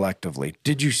like collectively?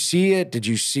 Did you see it? Did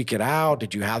you seek it out?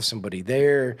 Did you have somebody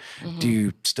there? Do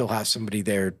you still have somebody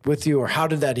there with you? Or how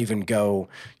did that even go,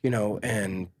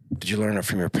 and did you learn it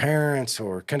from your parents?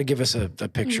 Or kind of give us a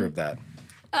picture of that.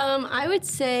 I would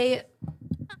say,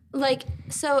 like,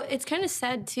 so it's kind of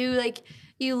sad too. Like,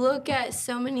 you look at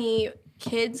so many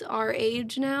kids our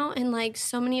age now, and like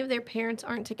so many of their parents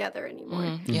aren't together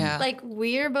anymore. Yeah. Like,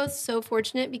 we're both so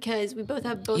fortunate because we both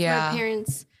have both of our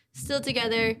parents still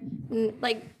together, and,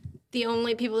 like, the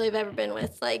only people they've ever been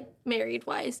with, like, married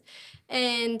wise.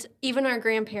 And even our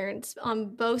grandparents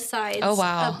on both sides of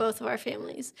both of our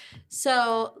families.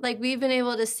 So, like, we've been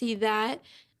able to see that.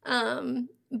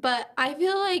 But I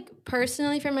feel like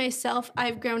personally for myself,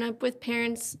 I've grown up with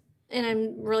parents, and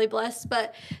I'm really blessed,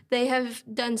 but they have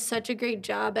done such a great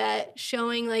job at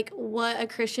showing, like, what a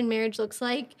Christian marriage looks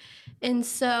like. And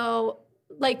so,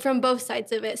 like, from both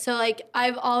sides of it. So, like,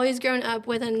 I've always grown up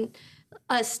with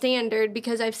a standard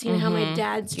because I've seen how my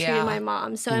dad's treated my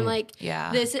mom. So I'm like,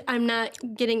 I'm not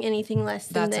getting anything less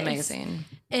than this. That's amazing.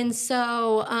 And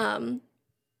so,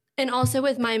 and also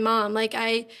with my mom, like,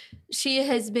 she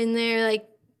has been there, like,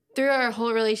 through our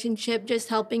whole relationship, just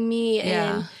helping me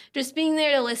and just being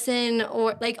there to listen,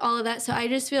 or like all of that. So I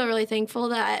just feel really thankful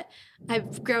that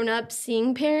I've grown up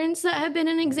seeing parents that have been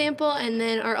an example, and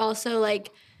then are also,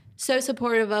 like, so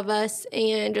supportive of us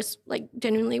and just, like,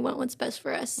 genuinely want what's best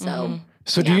for us. So.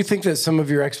 So do you think that some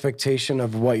of your expectation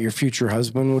of what your future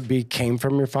husband would be came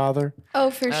from your father?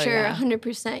 Oh, for sure.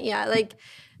 100%. Yeah. Like,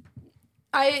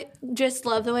 I just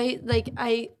love the way, like,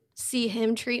 I see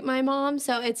him treat my mom.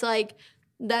 So it's like,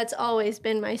 that's always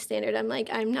been my standard. I'm like,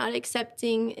 I'm not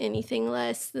accepting anything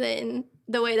less than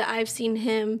the way that I've seen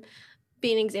him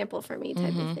be an example for me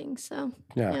type of thing. So,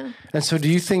 yeah. And so do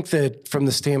you think that from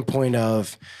the standpoint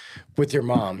of with your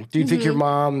mom, do you think your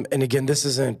mom, and again, this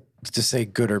isn't to say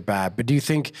good or bad, but do you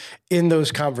think in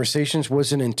those conversations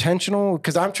was it intentional?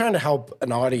 Because I'm trying to help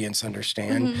an audience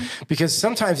understand, because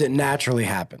sometimes it naturally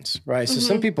happens, right? So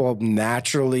some people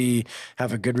naturally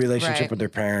have a good relationship with their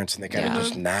parents, and they kind of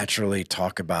just naturally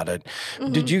talk about it.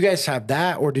 Did you guys have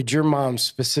that, or did your mom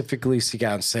specifically seek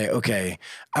out and say, okay,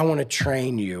 I want to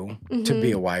train you to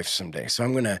be a wife someday. So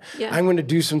I'm going to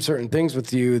do some certain things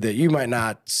with you that you might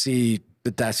not see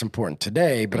that that's important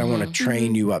today, but I want to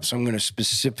train you up. So I'm going to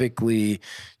specifically,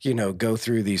 go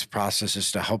through these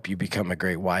processes to help you become a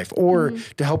great wife, or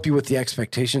to help you with the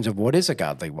expectations of what is a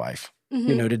godly wife.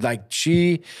 You know, did like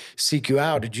she seek you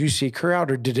out? Did you seek her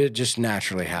out, or did it just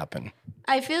naturally happen?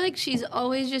 I feel like she's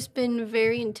always just been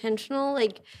very intentional.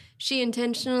 Like she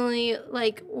intentionally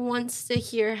like wants to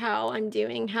hear how I'm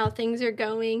doing, how things are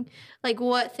going, like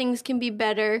what things can be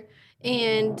better.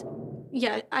 And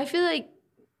yeah, I feel like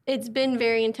it's been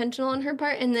very intentional on her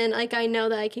part. And then like I know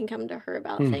that I can come to her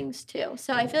about things too.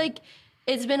 So I feel like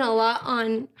it's been a lot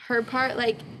on her part,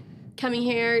 like coming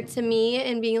here to me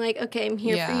and being like, okay, I'm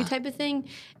here for you type of thing.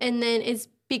 And then it's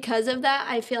because of that,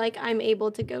 I feel like I'm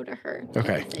able to go to her.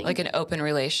 Okay. Like an open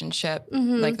relationship.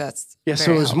 Like that's so it was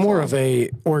helpful. more of a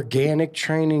organic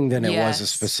training than it was a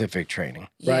specific training,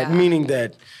 right? Meaning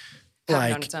that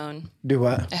happened on its own. Do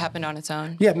what? It happened on its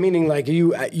own. Yeah, meaning like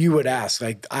you would ask,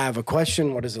 like, I have a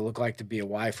question. What does it look like to be a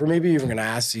wife? Or maybe you're going to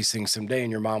ask these things someday,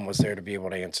 and your mom was there to be able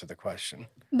to answer the question.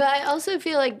 But I also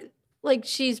feel like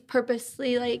she's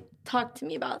purposely like talked to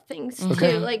me about things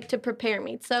too, like to prepare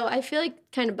me. So I feel like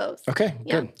kind of both. Okay,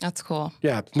 good. That's cool.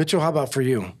 Yeah, Mitchell, how about for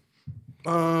you?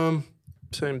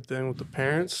 Same thing with the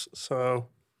parents. So,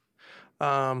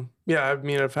 I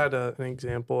mean, I've had an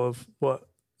example of what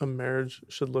a marriage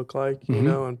should look like, you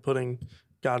know, and putting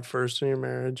God first in your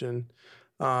marriage. And,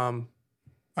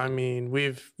 I mean,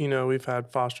 we've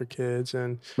had foster kids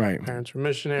and parents were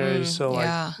missionaries. So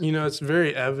like, you know, it's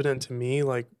very evident to me,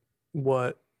 like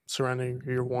what surrounding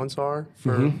your wants are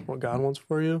for what God wants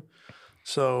for you.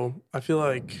 So I feel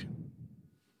like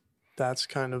that's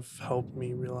kind of helped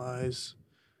me realize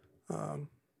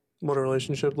what a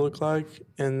relationship looked like.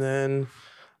 And then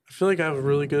I feel like I have a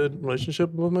really good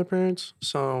relationship with my parents.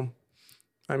 So,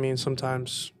 I mean,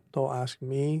 sometimes they'll ask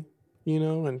me, you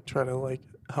know, and try to like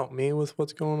help me with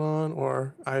what's going on,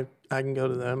 or I can go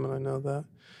to them and I know that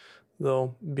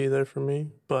they'll be there for me.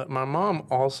 But my mom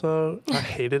also, I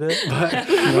hated it,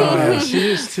 but she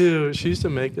used to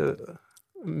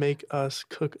make us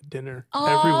cook dinner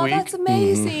every week. That's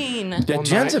amazing. Yeah,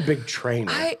 Jen's a big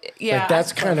trainer. Like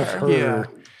that's kind of her.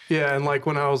 Yeah, and like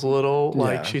when I was little,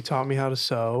 like she taught me how to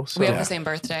sew. So. We have the same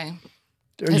birthday.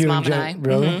 Are His you mom and I.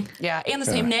 Really? Yeah, and the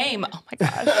same name. Oh my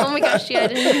gosh. Oh my gosh, yeah, I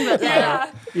didn't think about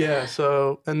that. Yeah,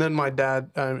 so, and then my dad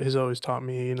has always taught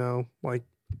me, you know, like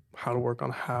how to work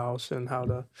on a house and how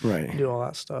to do all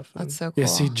that stuff. That's so cool. Yeah,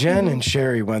 see, Jen and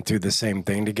Sherry went through the same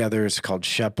thing together. It's called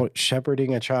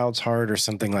shepherding a child's heart or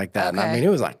something like that. And I mean, it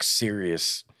was like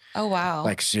serious. Oh, wow.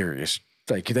 Like serious.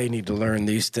 Like they need to learn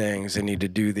these things. They need to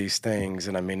do these things.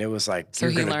 And I mean, it was like. So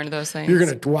he learned those things.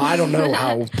 Well, I don't know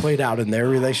how it played out in their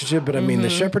relationship, but I mean, the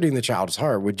shepherding the child's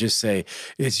heart would just say,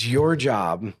 it's your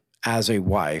job as a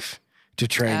wife to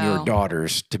train your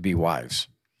daughters to be wives.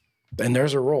 And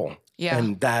there's a role. Yeah.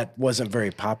 And that wasn't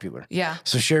very popular. Yeah.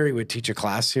 So Sherry would teach a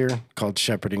class here called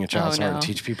Shepherding a Child's Heart and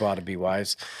teach people how to be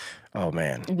wives. Oh,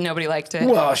 man. Nobody liked it.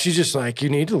 Well, she's just like, you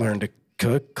need to learn to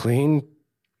cook, clean,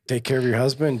 take care of your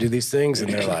husband, do these things.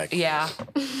 And they're like,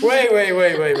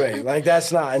 wait. Like,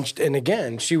 that's not. And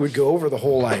again, she would go over the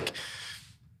whole, like,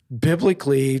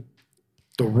 biblically,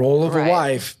 the role of a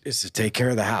wife is to take care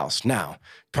of the house. Now,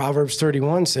 Proverbs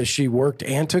 31 says she worked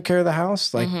and took care of the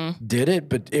house, like did it,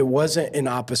 but it wasn't in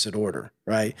opposite order,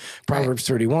 right? Proverbs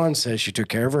 31 says she took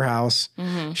care of her house,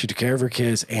 she took care of her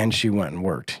kids, and she went and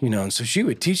worked, you know? And so she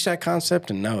would teach that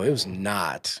concept, and no, it was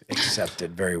not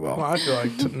accepted very well. Well, I feel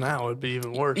like now it'd be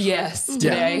even worse. Yes,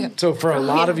 today. Yeah. So for a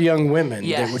lot of young women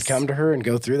that would come to her and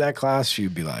go through that class,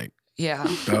 she'd be like,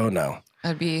 oh no.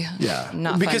 That'd be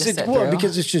not because fun to sit through.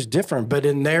 Because it's just different. But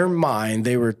in their mind,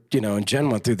 they were, you know, and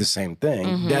Jen went through the same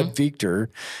thing. Deb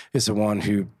Victor is the one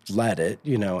who led it,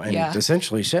 you know, and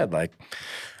essentially said, like,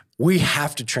 we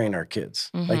have to train our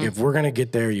kids. Like, if we're going to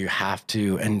get there, you have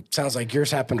to. And it sounds like yours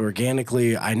happened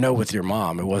organically. I know with your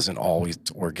mom, it wasn't always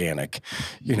organic,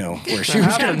 you know, where she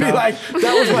was going to be like,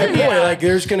 that was my point. Like,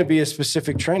 there's going to be a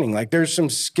specific training. Like, there's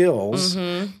some skills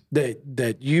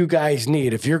that you guys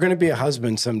need. If you're going to be a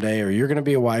husband someday or you're going to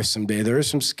be a wife someday, there are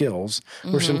some skills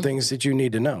or some things that you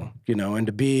need to know, you know, and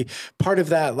to be part of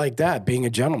that, like that, being a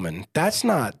gentleman, that's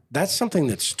something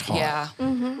that's taught. Yeah.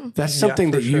 That's something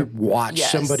that you watch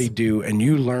somebody do and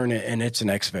you learn it, and it's an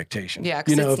expectation. Yeah,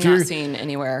 because it's not seen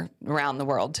anywhere around the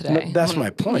world today. No, that's my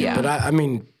point. Yeah. But I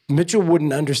mean, Mitchell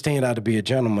wouldn't understand how to be a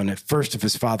gentleman at first if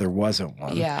his father wasn't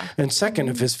one. Yeah. And second,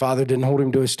 if his father didn't hold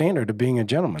him to a standard of being a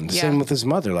gentleman. The same with his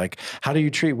mother. Like, how do you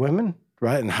treat women,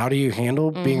 right? And how do you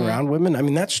handle being around women? I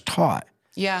mean, that's taught.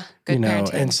 Yeah, good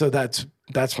parenting. And so that's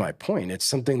my point. It's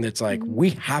something that's like, we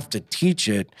have to teach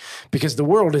it because the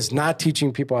world is not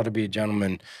teaching people how to be a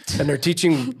gentleman, and they're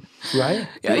teaching, right?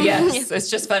 Yes. It's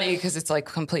just funny because it's like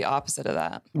complete opposite of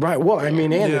that. Right. Well, I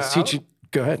mean, and it's teaching.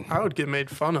 Go ahead. I would get made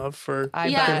fun of for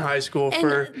in bet. high school.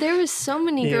 And there was so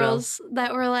many girls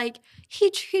that were like,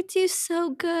 he treats you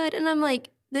so good. And I'm like,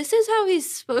 this is how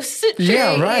he's supposed to treat you.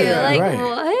 Like,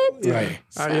 what? Right.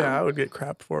 I would get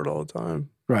crap for it all the time.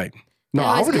 Right. No,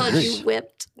 I would agree. You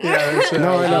whipped. Yeah,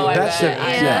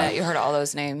 You heard all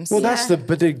those names. Well,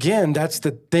 but again, that's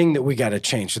the thing that we got to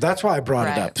change. So that's why I brought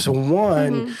it up. So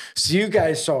so you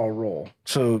guys saw a role.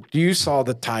 So you saw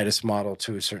the Titus model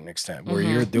to a certain extent, where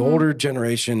you're the older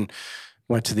generation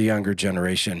went to the younger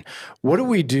generation. What do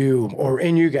we do, or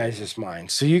in you guys' mind?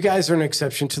 So you guys are an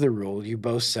exception to the rule. You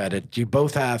both said it. You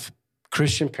both have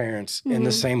Christian parents in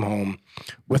the same home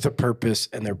with a purpose,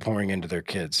 and they're pouring into their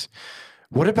kids.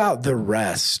 What about the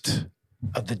rest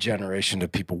of the generation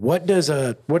of people? What does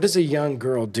a young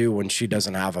girl do when she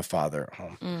doesn't have a father at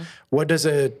home? What does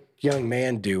a young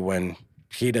man do when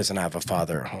he doesn't have a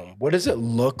father at home? What does it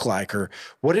look like, or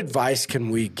what advice can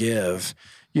we give,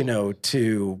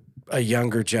 to a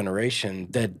younger generation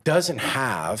that doesn't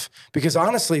have? Because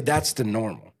honestly, that's the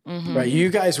normal, right? You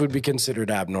guys would be considered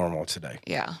abnormal today.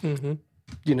 Yeah.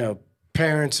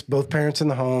 Parents, both parents in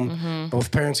the home,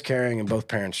 both parents caring, and both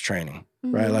parents training.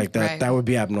 Right? Like that would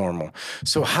be abnormal.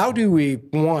 So how do we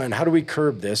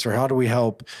curb this, or how do we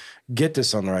help get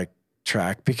this on the right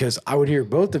track? Because I would hear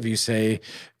both of you say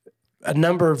a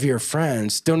number of your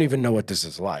friends don't even know what this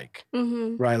is like,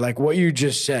 right? Like what you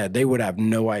just said, they would have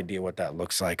no idea what that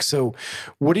looks like. So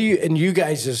what do you, in you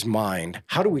guys' mind,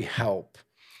 how do we help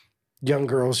young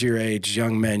girls your age,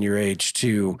 young men your age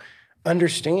to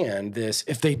understand this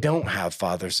if they don't have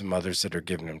fathers and mothers that are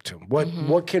giving them to them?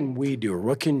 What can we do, or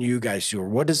what can you guys do, or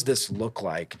what does this look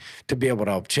like to be able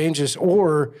to help change this,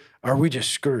 or are we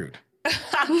just screwed?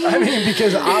 I mean,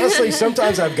 because honestly,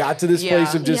 sometimes I've got to this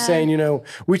place of just saying,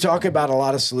 we talk about a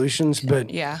lot of solutions, but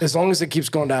as long as it keeps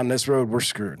going down this road, we're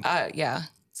screwed.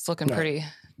 It's looking pretty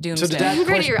doomsday. So did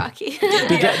pretty rocky.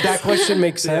 Did that question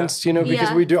make sense?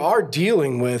 Because we are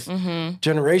dealing with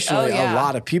generationally a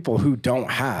lot of people who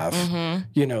don't have,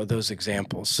 those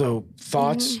examples. So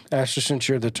thoughts, Ashley, since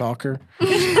you're the talker?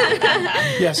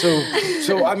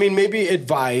 So I mean, maybe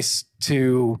advice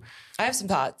to... I have some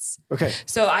thoughts. Okay.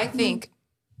 So I think,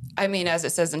 as it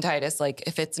says in Titus, like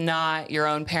if it's not your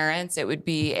own parents, it would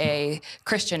be a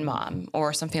Christian mom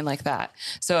or something like that.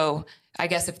 So I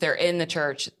guess if they're in the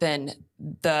church, then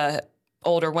the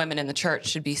older women in the church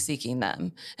should be seeking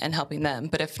them and helping them.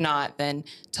 But if not, then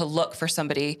to look for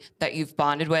somebody that you've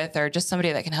bonded with, or just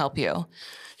somebody that can help you.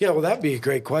 Yeah, well, that'd be a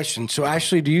great question. So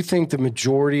Ashley, do you think the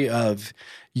majority of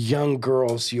young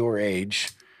girls your age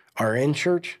are in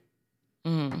church?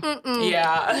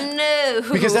 Yeah. No.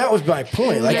 Because that was my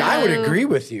point. Like, I would agree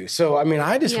with you. So,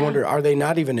 I just wonder, are they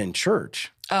not even in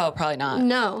church? Oh, probably not.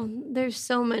 No, there's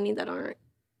so many that aren't.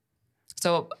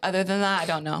 So other than that, I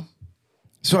don't know.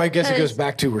 So I guess it goes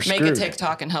back to we're screwed. Make a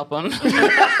TikTok and help them. Well,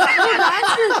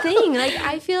 that's the thing. Like,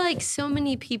 I feel like so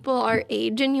many people our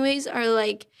age anyways are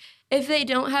like, if they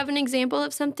don't have an example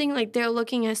of something, like they're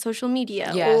looking at social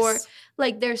media or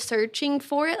like they're searching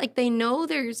for it. Like they know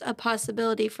there's a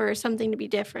possibility for something to be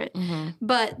different,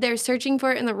 but they're searching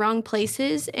for it in the wrong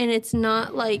places. And it's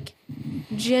not like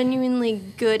genuinely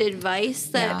good advice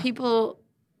that people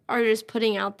are just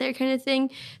putting out there kind of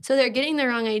thing. So they're getting the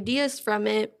wrong ideas from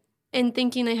it and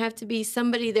thinking they have to be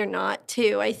somebody they're not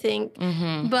too, I think.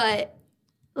 But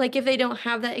like if they don't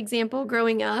have that example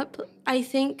growing up, I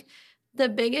think the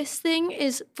biggest thing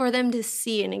is for them to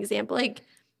see an example. Like,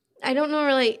 I don't know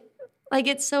really, like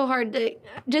it's so hard to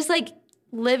just like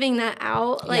living that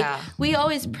out. Like we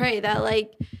always pray that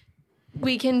like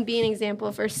we can be an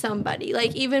example for somebody,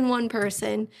 like even one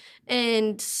person.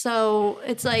 And so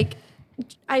it's like,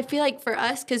 I feel like for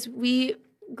us, because we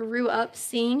grew up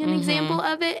seeing an example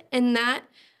of it, and that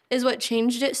is what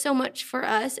changed it so much for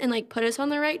us and like put us on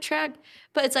the right track.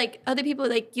 But it's like other people,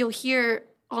 like you'll hear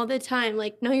all the time,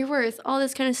 like, know your worth, all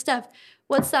this kind of stuff.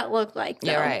 What's that look like,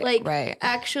 though?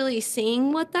 Actually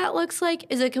seeing what that looks like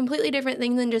is a completely different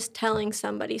thing than just telling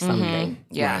somebody something.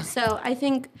 So I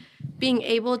think being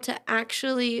able to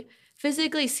actually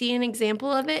physically see an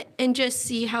example of it and just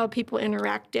see how people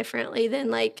interact differently than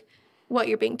like what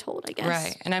you're being told, I guess.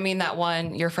 Right. And I mean, that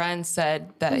one, your friend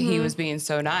said that he was being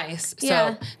so nice.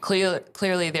 So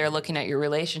clearly they're looking at your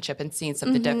relationship and seeing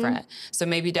something different. So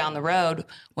maybe down the road,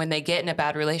 when they get in a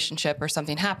bad relationship or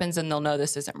something happens, and they'll know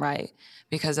this isn't right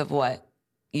because of what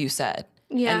you said.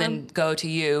 And then go to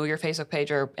your Facebook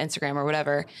page or Instagram or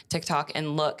whatever, TikTok,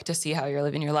 and look to see how you're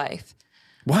living your life.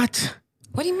 What?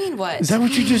 What do you mean, what? Is that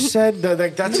what you just said?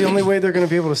 Like, that's the only way they're going to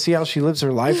be able to see how she lives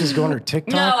her life is going to her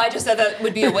TikTok? No, I just said that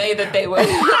would be a way that they would.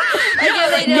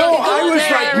 No, I was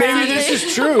like, maybe this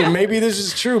is true. Maybe this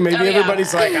is true. Maybe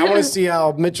everybody's like, I want to see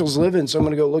how Mitchell's living, so I'm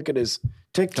going to go look at his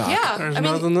TikTok. Yeah. There's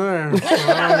nothing there.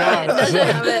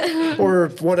 Or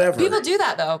whatever. People do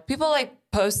that, though. People like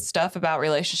post stuff about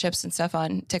relationships and stuff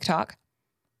on TikTok.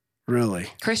 Really?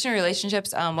 Christian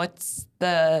relationships. What's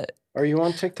the... Are you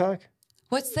on TikTok?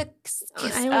 What's the...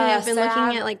 I've been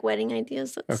looking at like wedding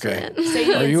ideas. That's Okay. it.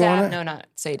 Sadie Are and you Zab. on it? No, not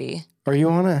Sadie. Are you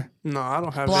on it? No, I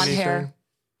don't have Blonde anything. hair.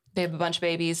 They have a bunch of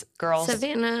babies, girls.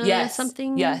 Savannah Yes.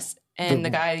 something. Yes. And the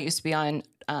guy that used to be on...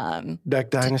 Duck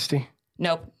Dynasty?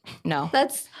 Nope. No.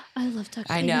 I love Duck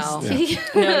I know. Dynasty.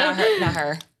 No, not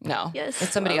her. No. Yes.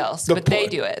 It's somebody else. The But they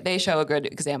point- do it. They show a good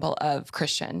example of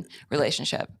Christian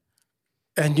relationship.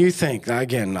 And you think,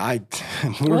 again,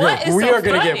 What is we so are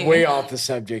going to funny? get way off the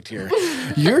subject here.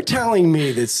 You're telling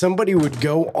me that somebody would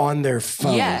go on their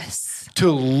phone Yes. to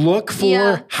look for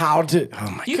Yeah. how to, oh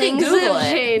my You can Things Google have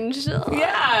it. changed. a lot.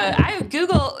 Yeah. I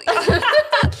Google.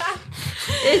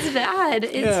 It's bad.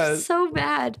 It's Yeah. so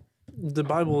bad. The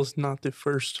Bible is not the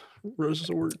first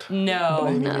resort.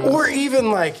 No. Or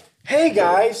even like, hey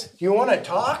guys, you want to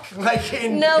talk? Like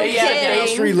in No face-to-face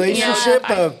kidding. relationship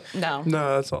of, No.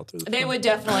 No, that's all through the They would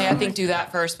definitely, I think, do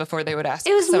that first before they would ask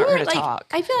It was her more to like talk.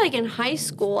 I feel like in high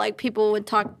school, like people would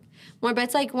talk more, but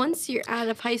it's like once you're out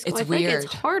of high school, It's I feel like weird.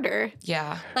 it's harder.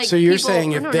 Yeah. Like so you're people-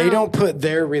 saying I if they know. don't put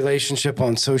their relationship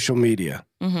on social media,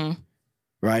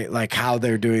 right? Like how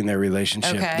they're doing their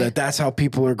relationship, Okay. that's how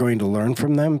people are going to learn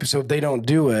from them. So if they don't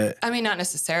do it, I mean, not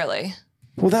necessarily.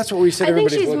 well, that's what we said I think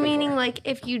everybody's she's looking meaning for. like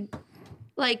if you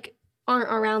like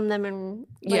aren't around them in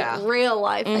like Yeah. real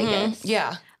life, I guess.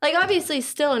 Yeah. Like obviously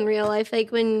still in real life,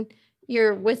 like when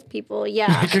you're with people, yeah.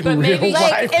 Like in But real maybe,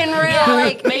 life. Like in real,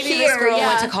 like Maybe here, this girl yeah.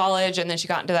 went to college and then she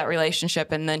got into that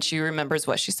relationship and then she remembers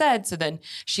what she said. So then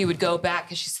she would go back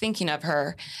because she's thinking of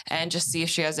her and just see if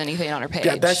she has anything on her page.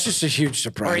 Yeah, that's just a huge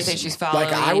surprise. Or you think she's Like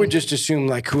I following- would just assume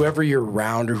like whoever you're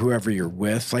around or whoever you're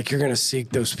with, like you're gonna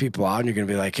seek those people out and you're gonna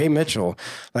be like, hey Mitchell,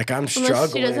 like I'm Unless she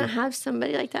struggling. doesn't have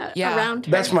somebody like that Yeah. around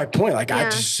her. That's my point. Like Yeah.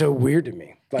 it's just so weird to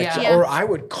me. Like Yeah. or I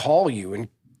would call you and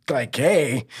like,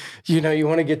 hey, you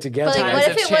want to get together. But like, Times what if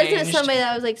have it wasn't changed. somebody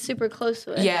that I was like super close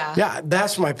with? Yeah. Yeah,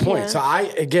 that's my point. Yeah.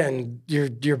 So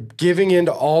you're giving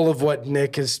into all of what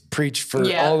Nick has preached for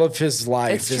Yeah. all of his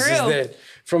life. It's Is true. that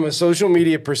from a social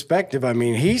media perspective, I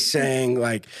mean, he's saying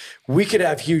like we could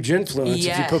have huge influence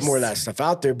if you put Yes. more of that stuff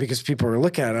out there because people are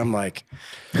looking at it. I'm like,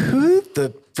 who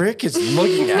the frick is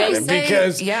looking at They him? say-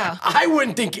 Because yeah. I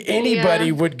wouldn't think anybody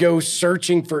Yeah. would go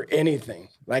searching for anything.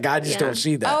 Like I just Yeah. don't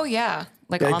see that. Oh, yeah.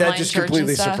 Like Like, online that just church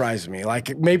completely and stuff. surprised me.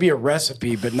 Like maybe a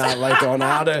recipe, but not like on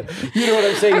how to. You know what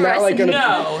I'm saying? Not like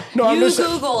No. I'm You just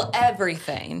Google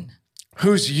everything.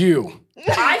 who's you?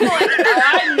 I feel like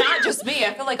I'm not just me.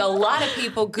 I feel like a lot of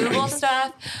people Google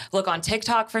stuff, look on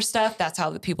TikTok for stuff. That's how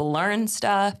the people learn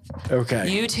stuff. Okay.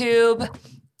 YouTube.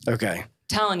 Okay.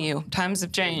 Telling you, times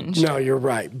have changed. No, you're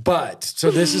right. But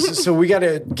so we got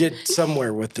to get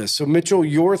somewhere with this. So Mitchell,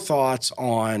 your thoughts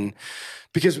on,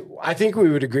 because I think we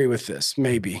would agree with this,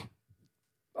 maybe.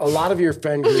 A lot of your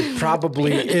friend group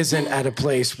probably isn't at a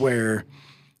place where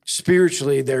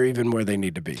spiritually they're even where they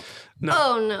need to be.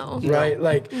 Oh no. Right?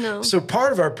 Like, No. so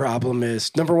part of our problem is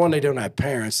number one, they don't have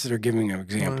parents that are giving them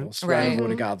examples, right? Right. Of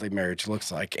what a godly marriage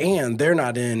looks like. And they're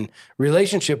not in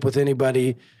relationship with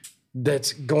anybody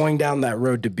that's going down that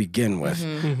road to begin with,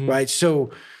 right?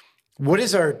 So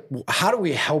how do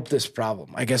we help this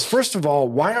problem? I guess, first of all,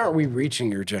 why aren't we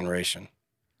reaching your generation?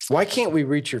 Why can't we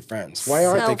reach your friends? Why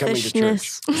aren't they coming to church?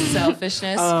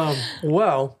 Selfishness.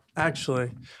 Well,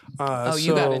 actually.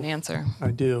 You got an answer.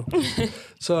 I do.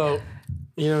 So,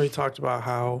 he talked about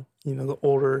how, the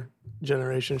older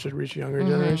generation should reach the younger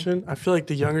generation. I feel like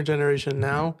the younger generation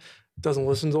now doesn't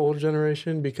listen to the older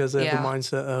generation because they have the Yeah.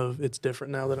 mindset of it's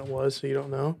different now than it was, so you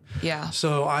don't know. Yeah.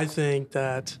 So I think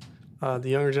that the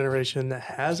younger generation that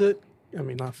has it,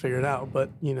 not figured out,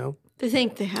 but, They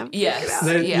think they have. Yes. Figured out.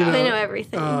 They- Yeah. They know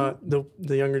everything.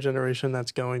 the younger generation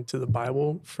that's going to the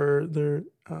Bible for their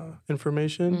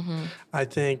information, I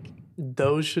think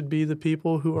those should be the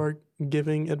people who are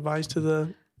giving advice to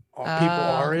the people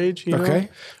our age, Okay.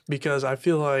 because I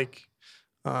feel like,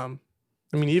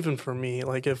 even for me,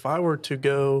 like if I were to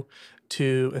go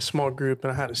to a small group,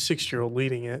 and I had a 6-year-old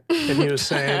leading it, and he was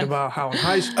saying about how in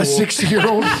high school, A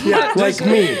 60-year-old, yeah, like just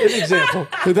me. an example.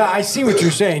 I see what you're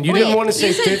saying. You didn't want to say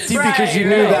you said 50 because you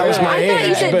knew that was my I thought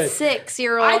you age. said But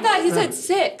 6-year-old. I thought he said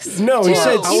 6. no, he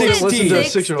said I wouldn't listen to a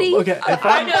 60. 6-year-old. Okay, if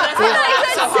I know that's why I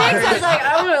laughed so hard. I was like,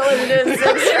 I'm gonna listen to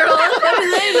a 6-year-old. What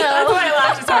do they That's know? why I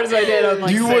laughed as hard as I did. I'm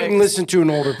like, You 6. wouldn't listen to an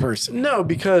older person. No,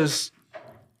 because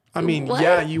I mean, What?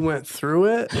 yeah, you went through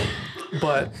it,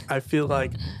 but I feel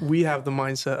like we have the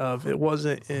mindset of it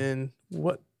wasn't in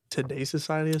what today's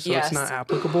society is, so Yes. it's not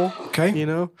applicable. Okay. You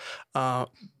know,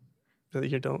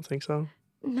 you don't think so?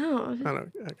 No. I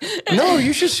don't. Okay. No,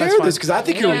 you should share fine. this because I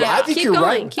think you're. Yeah. I think Keep you're going.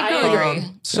 right. Keep I going.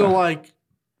 agree. So like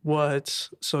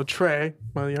so Trey,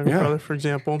 my younger Yeah. brother, for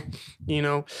example, you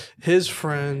know, his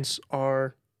friends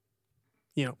are,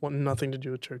 you know, want nothing to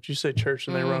do with church. You say church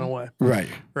and they run away. Right.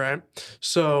 Right.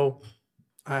 So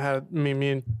me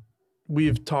and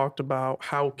we've talked about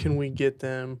how can we get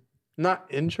them not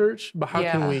in church, but how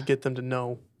can Yeah. we get them to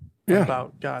know Yeah.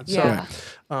 about God? Yeah.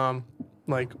 So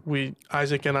like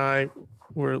Isaac and I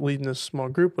were leading this small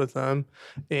group with them,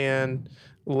 and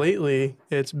lately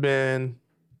it's been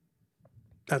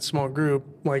that small group,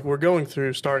 like we're going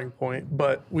through starting point,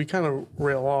 but we kind of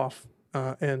rail off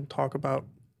and talk about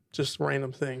just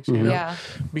random things, you know, Yeah.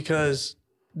 because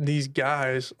these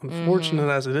guys, unfortunate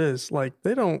as it is, like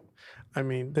they don't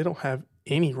have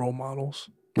any role models,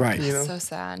 Right. you know? So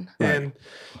sad. And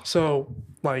so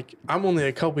like I'm only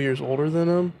a couple years older than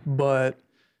them, but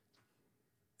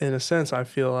in a sense, I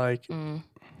feel like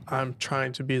I'm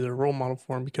trying to be their role model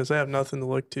for them because they have nothing to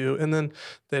look to. And then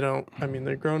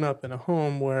they're grown up in a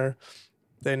home where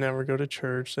they never go to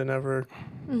church. They never,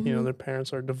 you know, their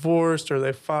parents are divorced or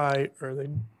they fight or they,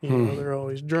 you know, they're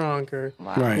always drunk or,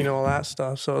 Right. you know, all that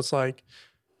stuff. So it's like,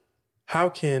 how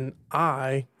can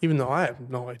I, even though I have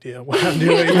no idea what I'm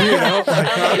doing, you know,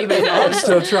 I'm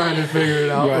still trying to figure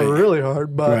it out Right. really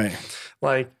hard. But Right.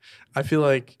 like, I feel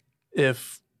like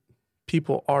if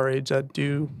people our age that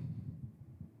do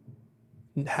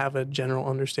have a general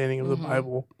understanding of the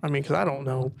Bible, I mean, because I don't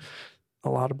know a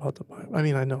lot about the Bible. I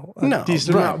mean, I know a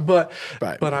decent amount, but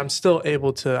I'm still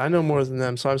able to, I know more than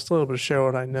them, so I'm still able to share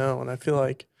what I know. And I feel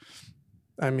like,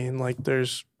 I mean, like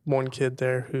there's one kid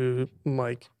there who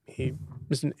like, he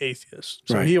is an atheist.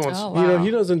 So Right. he wants, Oh, you know, wow.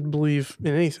 he doesn't believe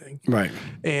in anything. Right.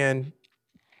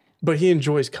 But he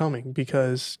enjoys coming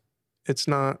because it's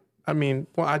not, I mean,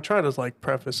 well, I try to like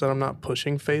preface that I'm not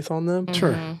pushing faith on them.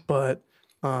 Sure. But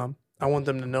I want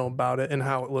them to know about it and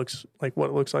how it looks, like what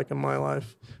it looks like in my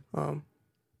life.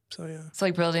 So yeah. It's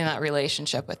like building that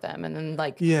relationship with them, and then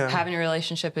like Yeah. having a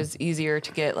relationship is easier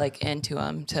to get like into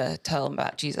them to tell them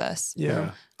about Jesus.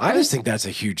 Yeah. I just think that's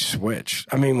a huge switch.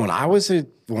 I mean, when I was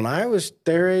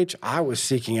their age, I was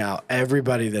seeking out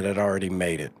everybody that had already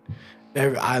made it.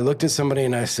 I looked at somebody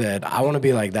and I said, I want to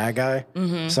be like that guy.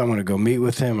 So I'm going to go meet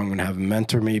with him. I'm going to have him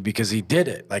mentor me because he did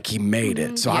it. Like he made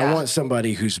it. So I Yeah. want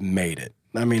somebody who's made it.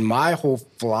 I mean, my whole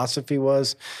philosophy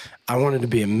was I wanted to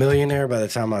be a millionaire by the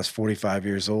time I was 45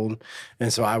 years old.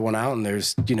 And so I went out and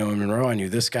there's, you know, in Monroe, I knew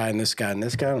this guy and this guy and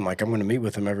this guy. I'm like, I'm going to meet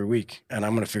with him every week and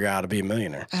I'm going to figure out how to be a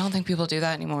millionaire. I don't think people do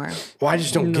that anymore. Well, I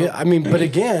just don't get, I mean, but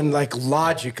again, like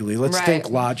logically, let's Right. think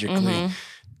logically.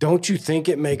 Don't you think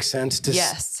it makes sense to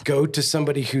Yes. go to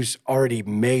somebody who's already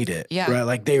made it? Yeah. Right.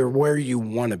 Like they are where you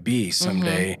want to be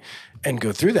someday and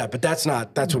go through that. But that's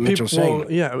what Mitchell's saying.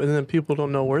 Yeah, and then people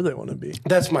don't know where they want to be.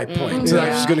 That's my point. So I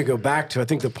was Yeah. going to go back to, I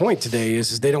think the point today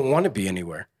is they don't want to be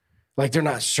anywhere. Like they're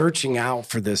not searching out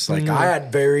for this. Like I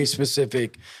had very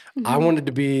specific, I wanted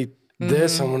to be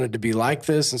this, I wanted to be like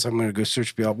this. And so I'm going to go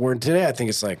search me up. Where today, I think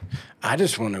it's like, I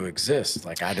just want to exist.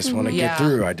 Like I just want to Yeah. get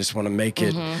through. I just want to make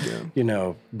it, you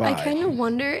know, by. I kind of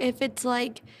wonder if it's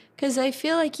like, because I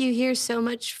feel like you hear so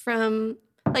much from,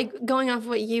 like going off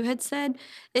what you had said,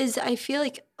 is I feel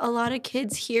like a lot of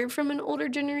kids hear from an older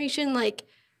generation, like,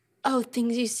 oh,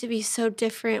 things used to be so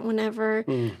different whenever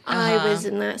I was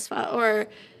in that spot, or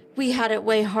we had it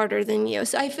way harder than you.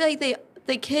 So I feel like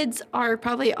the kids are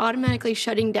probably automatically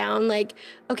shutting down, like,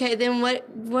 okay, then what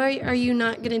are you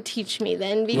not going to teach me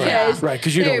then? Because Right,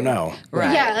 because you don't know.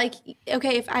 Right. yeah, like,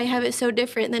 okay, if I have it so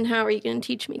different, then how are you going to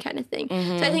teach me kind of thing?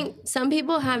 So I think some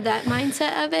people have that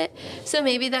mindset of it. So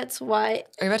maybe that's why.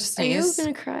 Are you about to Are you sneeze?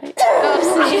 going to cry?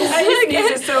 Oh, sneeze.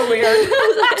 Sneeze is so weird.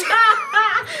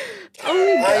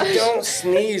 I don't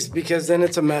sneeze because then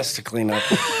it's a mess to clean up.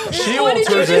 She What won't did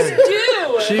you present. just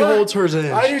do? She holds hers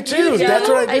in. I do too. That's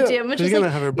what I do. She's going to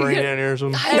have a brain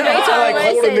aneurysm.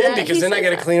 I hold him in because then I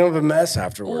got to clean up a mess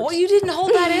afterwards. Well, you didn't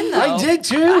hold that in, though. I did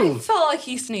too. I felt like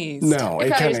he sneezed. No, It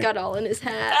probably just got all in his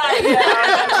hat. Yeah,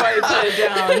 that's why he put it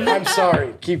down. I'm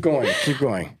sorry. Keep going.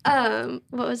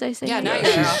 What was I saying? Yeah, now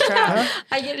you're off track.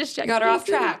 I get distracted. Got her off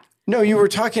track. No, you were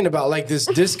talking about like this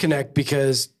disconnect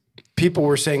because people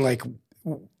were saying like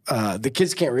the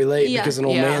kids can't relate because an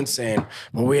old man's saying,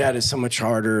 well, we had it so much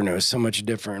harder and it was so much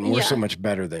different and we're so much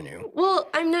better than you. Well,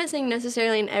 I'm not saying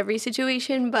necessarily in every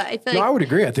situation, but I feel like... No, I would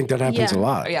agree. I think that happens a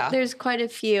lot. Yeah. There's quite a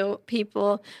few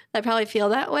people that probably feel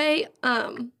that way.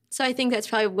 So I think that's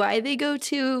probably why they go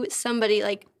to somebody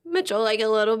like Mitchell, like a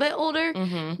little bit older,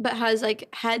 but has like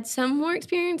had some more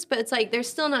experience, but it's like they're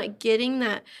still not getting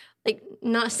that. Like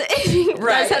not saying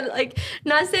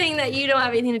not saying that you don't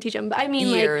have anything to teach them, but I mean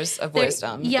years of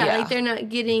wisdom. Yeah, like they're not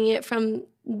getting it from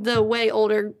the way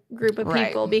older group of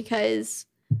people because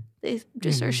they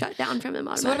just are shut down from them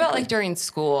automatically. So what about like during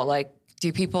school? Like,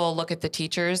 do people look at the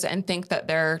teachers and think that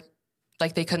they're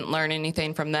like they couldn't learn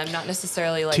anything from them? Not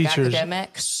necessarily like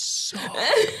academics.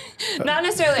 Not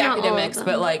necessarily academics,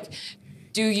 but like,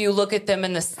 do you look at them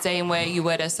in the same way you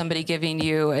would as somebody giving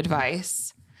you advice?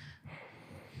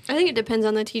 I think it depends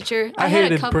on the teacher. I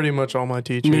hated pretty much all my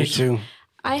teachers. Me too.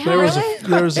 There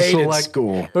was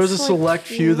a select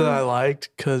few that I liked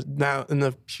and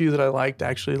the few that I liked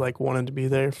actually like wanted to be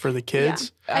there for the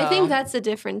kids. Yeah. I think that's the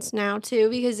difference now too,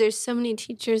 because there's so many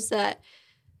teachers that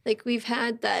like we've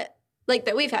had. Not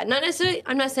necessarily,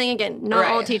 I'm not saying again, not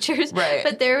all teachers,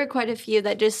 but there were quite a few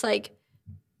that just like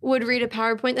would read a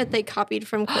PowerPoint that they copied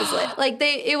from Quizlet. Like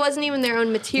it wasn't even their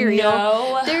own material.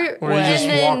 No. Or you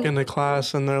just walk into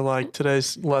class and they're like,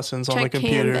 today's lessons on the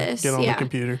computer. Canvas, Get on the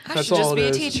computer. That's all it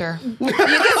is. Just be a teacher. You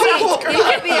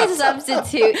could be a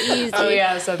substitute easy. Oh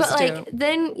yeah, substitute. But like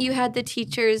then you had the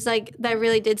teachers like that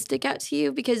really did stick out to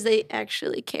you because they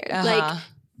actually cared. Like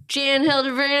Jan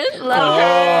Hildebrand,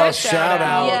 love her. Shout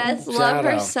out. Yes, love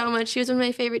her so much. She was one of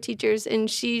my favorite teachers,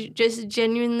 and she just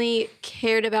genuinely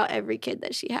cared about every kid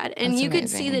that she had. And you could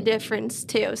see the difference,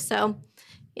 too. So,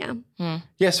 yeah.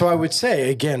 Yeah, so I would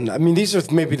say, again, I mean, these are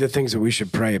maybe the things that we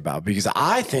should pray about because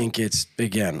I think it's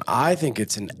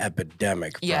an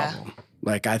epidemic problem.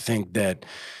 Like, I think that...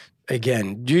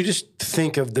 Again, you just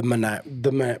think of the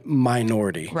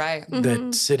minority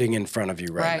that's sitting in front of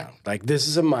you right now. Like this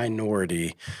is a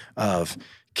minority of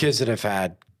kids that have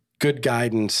had good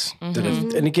guidance, that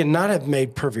have, and again, not have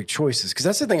made perfect choices. Because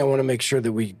that's the thing I want to make sure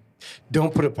that we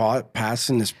don't put a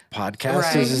past in this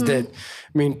podcast is that,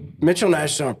 I mean, Mitchell and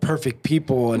Ashley aren't perfect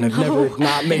people and have never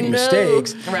not made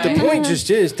mistakes. The point just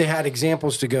is they had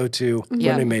examples to go to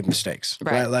when they made mistakes,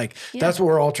 right? Like that's what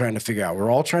we're all trying to figure out.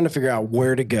 We're all trying to figure out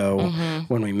where to go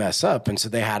when we mess up. And so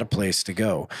they had a place to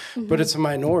go, but it's a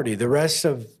minority. The rest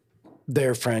of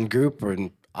their friend group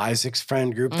and Isaac's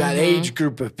friend group, that age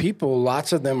group of people,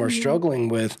 lots of them are struggling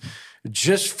with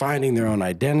just finding their own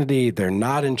identity. They're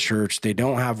not in church. They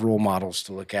don't have role models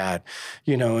to look at,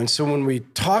 And so when we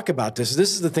talk about this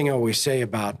is the thing I always say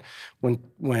about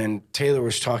when Taylor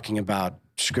was talking about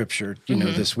scripture,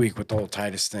 this week with the whole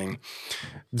Titus thing.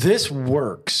 This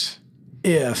works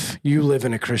if you live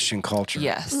in a Christian culture.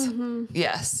 Yes.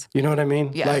 Yes. You know what I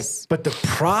mean? Yes. But the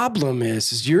problem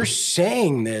is you're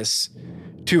saying this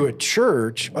to a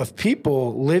church of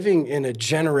people living in a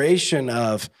generation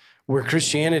of where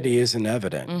Christianity isn't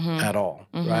evident at all,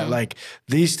 right? Like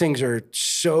these things are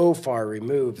so far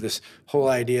removed. This whole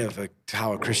idea of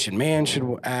how a Christian man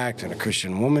should act and a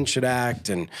Christian woman should act,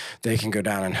 and they can go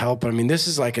down and help. I mean, this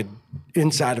is like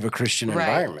inside of a Christian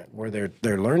environment where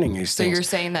they're learning these things. So you're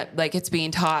saying that like it's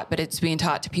being taught, but it's being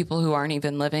taught to people who aren't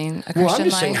even living a Christian life? Well, I'm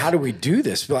just saying, how do we do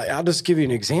this? Like, I'll just give you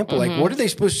an example. Like, what are they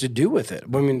supposed to do with it?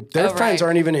 I mean, their friends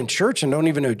aren't even in church and don't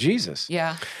even know Jesus.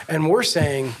 Yeah. And we're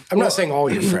saying, I'm not saying all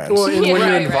your friends. Well, and when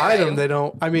you invite them, they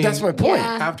don't. I mean, that's my point.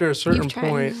 Yeah. After a certain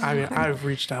point, I mean, I've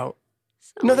reached out.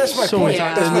 No, that's my point.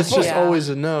 And it's just always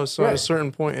a no. So at a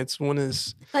certain point, it's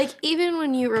like even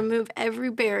when you remove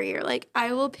every barrier, like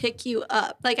I will pick you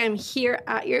up. Like I'm here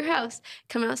at your house.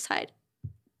 Come outside.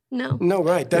 No,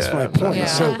 right. That's my point.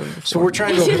 Yeah. So we're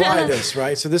trying to apply this,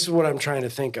 right? So this is what I'm trying to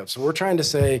think of. So we're trying to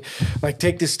say, like,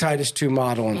 take this Titus 2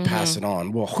 model and pass it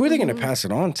on. Well, who are they going to pass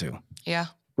it on to? Yeah.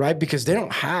 Right? Because they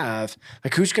don't have,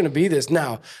 like, who's going to be this?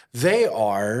 Now, they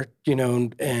are,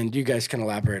 and you guys can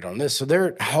elaborate on this. So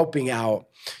they're helping out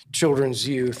children's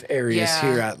youth areas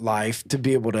here at Life to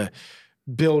be able to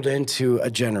build into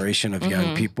a generation of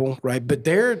young people, right? But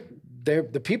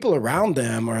the people around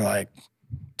them are like,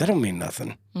 that don't mean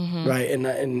nothing, right?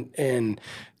 And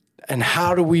and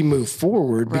how do we move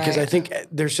forward? Because Right. I think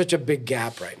there's such a big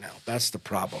gap right now. That's the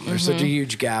problem. There's such a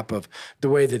huge gap of the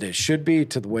way that it should be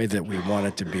to the way that we want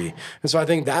it to be. And so I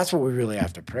think that's what we really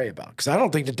have to pray about, because I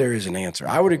don't think that there is an answer.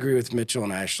 I would agree with Mitchell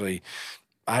and Ashley.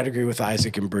 I'd agree with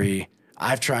Isaac and Bree.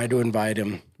 I've tried to invite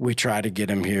him. We try to get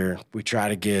him here. We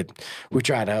try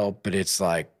to help, but it's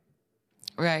like,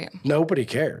 Right. nobody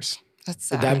cares. That's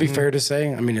sad. Would that be fair to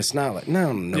say? I mean, it's not like,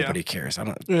 nobody cares. I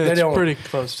don't, It's they don't, pretty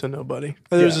close to nobody.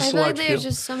 There's a I feel like select there's few.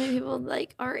 just so many people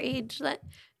like our age that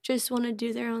just want to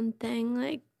do their own thing.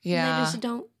 Like, Yeah. they just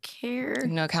don't care.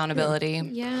 No accountability.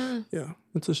 Yeah. Yeah,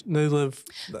 they live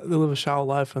a shallow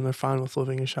life, and they're fine with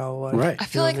living a shallow life. right. I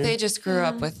feel like they just grew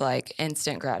up with like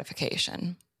instant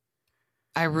gratification.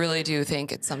 I really do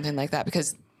think it's something like that,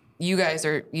 because you guys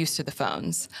are used to the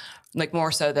phones, like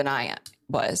more so than I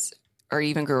was or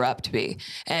even grew up to be.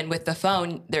 And with the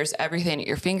phone, there's everything at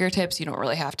your fingertips. You don't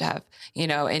really have to have,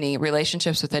 any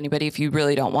relationships with anybody if you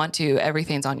really don't want to.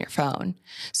 Everything's on your phone.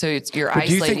 So you're But isolating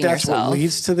do you think that's yourself. what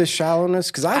leads to the shallowness?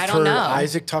 Because I've don't heard know.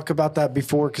 Isaac talk about that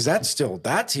before, because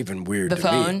that's even weird The to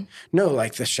phone? me. No,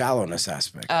 like the shallowness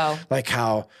aspect. Oh. Like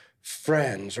how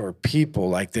friends or people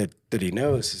like that he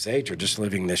knows his age are just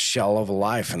living this shell of a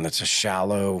life, and that's a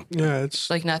shallow. Yeah, it's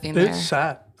Like nothing there. it's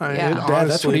sad. Yeah. It Yeah, that's what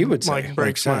honestly, he would say, Like like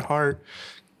breaks my sad. heart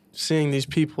seeing these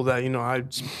people that I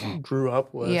grew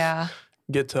up with. Yeah.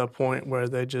 Get to a point where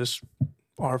they just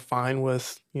are fine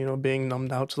with being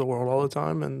numbed out to the world all the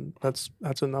time, and that's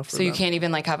enough for So you them. can't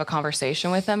even like have a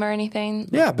conversation with them or anything?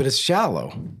 Yeah, but it's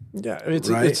shallow. Yeah, it's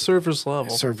Right? surface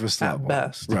level. Surface at level.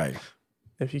 best, Right.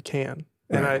 if you can.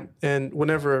 Right. And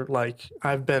whenever like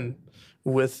I've been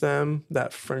with them,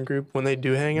 that friend group, when they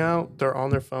do hang out, they're on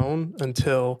their phone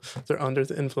until they're under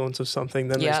the influence of something.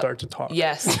 Then they Yep. start to talk.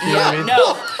 Yes. what Yeah. I mean?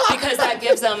 No, because that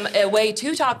gives them a way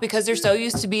to talk, because they're so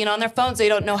used to being on their phones, they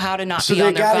don't know how to not So be they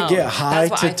on their gotta phone. get high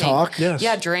That's what to I think. talk? Yes.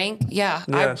 Yeah, drink. Yeah.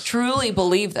 I Yes. truly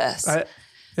believe this.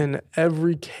 In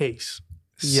every case.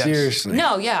 Yes. Seriously.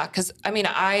 No, yeah, because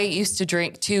I used to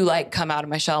drink to like come out of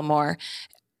my shell more,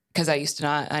 because I used to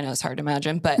not. I know it's hard to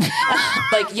imagine, but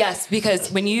yes,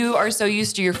 because when you are so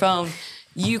used to your phone,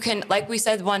 you can, like we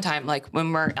said one time, like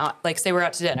when we're like say we're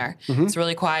out to dinner, it's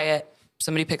really quiet.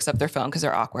 Somebody picks up their phone because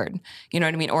they're awkward. You know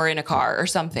what I mean? Or in a car or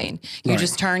something. You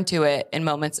just turn to it in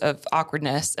moments of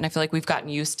awkwardness, and I feel like we've gotten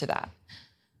used to that.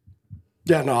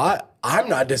 Yeah, no, I'm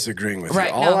not disagreeing with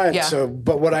Right, you. no, yeah.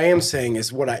 But what I am saying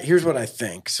is here's what I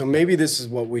think. So maybe this is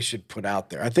what we should put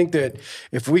out there. I think that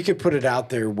if we could put it out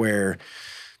there where,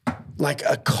 like,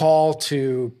 a call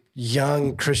to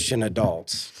young Christian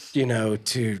adults,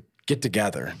 to get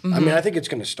together. I mean, I think it's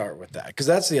going to start with that, because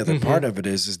that's the other part of it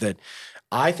is that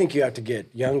I think you have to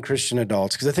get young Christian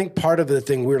adults, because I think part of the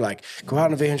thing we're like, go out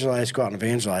and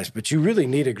evangelize, but you really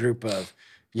need a group of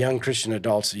young Christian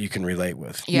adults that you can relate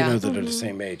with, Yeah. that are the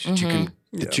same age,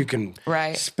 that you can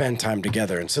Right. spend time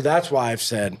together. And so that's why I've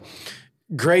said,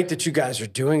 great that you guys are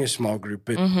doing a small group,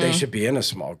 but they should be in a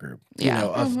small group, Yeah.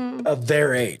 of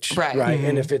their age. Right.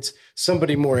 And if it's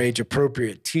somebody more age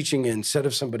appropriate teaching instead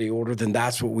of somebody older, then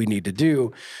that's what we need to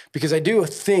do. Because I do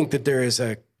think that there is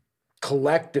a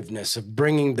collectiveness of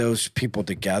bringing those people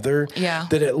together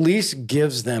that at least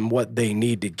gives them what they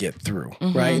need to get through,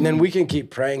 right? And then we can keep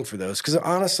praying for those, because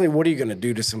honestly, what are you going to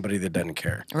do to somebody that doesn't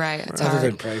care? Right. It's Other hard.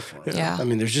 than pray for them. Yeah. I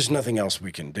mean, there's just nothing else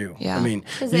we can do. Yeah. I mean,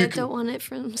 Because they don't want it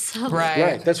for themselves.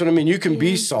 Right. That's what I mean. You can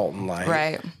be salt and light,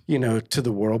 Right. To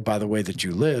the world by the way that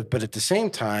you live. But at the same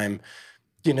time,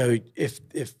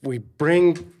 if we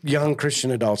bring young Christian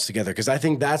adults together, because I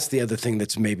think that's the other thing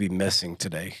that's maybe missing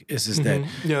today is that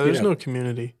There's no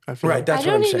community. I feel right. like. That's I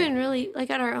what I'm don't saying. even really,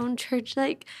 like at our own church,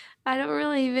 like, I don't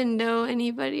really even know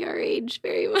anybody our age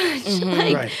very much.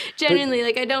 Like, Right. genuinely,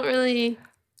 like, I don't really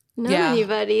know Yeah.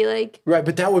 anybody. Like, Right,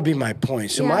 but that would be my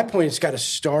point. So my Yeah. point has got to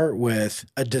start with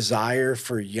a desire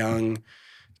for young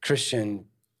Christian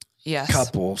Yes.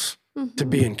 couples to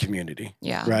be in community.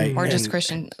 Yeah. Right. Or just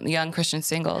And young Christian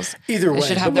singles. either way, They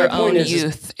should have but my their point own is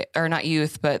youth, or not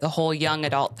youth, but the whole young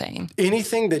adult thing.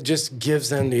 anything that just gives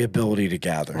them the ability to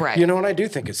gather. Right. And I do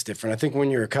think it's different. I think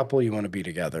when you're a couple, you want to be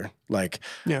together. Like,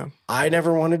 Yeah. I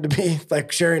never wanted to be,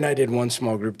 like, Sherry and I did one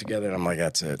small group together, and I'm like,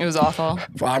 that's it. It was awful.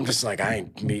 Well, I'm just like, I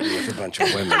ain't meeting with a bunch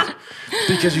of women.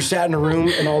 Because you sat in a room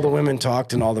and all the women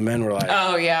talked and all the men were like,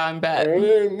 Oh, yeah, I bet.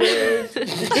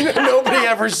 nobody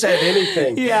ever said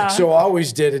anything. Yeah. So I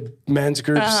always did men's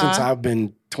groups since I've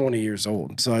been 20 years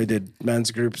old. So I did men's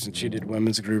groups and she did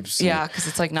women's groups. And, Yeah, because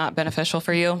it's like not beneficial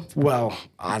for you. well,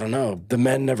 I don't know. The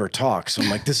men never talk. So I'm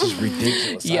like, this is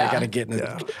ridiculous. Yeah. I gotta get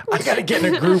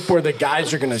in a group where the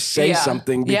guys are gonna say Yeah.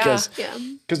 something Yeah.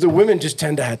 because the women just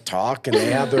tend to talk and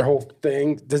they have their whole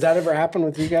thing. Does that ever happen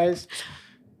with you guys?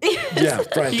 Yeah,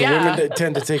 right. The women that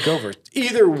tend to take over.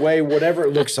 Either way, whatever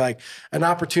it looks like, an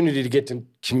opportunity to get to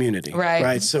community.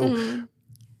 Right. So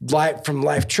from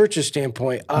Life Church's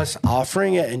standpoint, us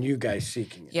offering it and you guys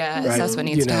seeking it. Yes, right? that's what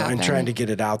needs to happen. And trying to get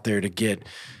it out there to get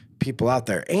people out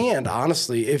there. And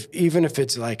honestly, even if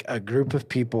it's like a group of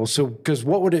people, because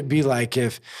what would it be like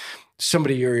if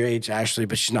somebody your age, Ashley,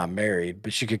 but she's not married,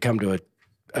 but she could come to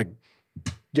a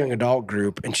young adult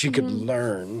group and she could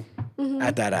learn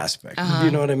at that aspect.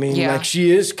 You know what I mean? Yeah. Like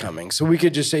she is coming. So we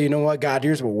could just say, you know what, God,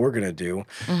 here's what we're going to do.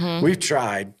 We've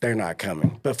tried. They're not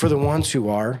coming. But for the ones who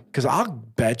are, because I'll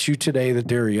bet you today that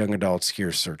there are young adults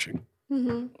here searching.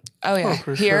 Oh, yeah.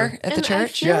 for Here sure. at the And I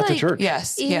church? feel Yeah, at the like church.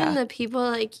 Yes. Even the people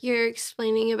like you're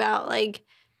explaining about, like,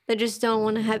 that just don't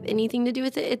want to have anything to do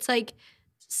with it. It's like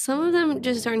some of them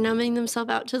just are numbing themselves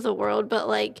out to the world, but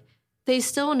like they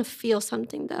still want to feel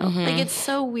something though. Like it's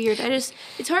so weird. It's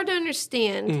hard to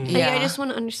understand. Like, I just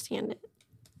want to understand it.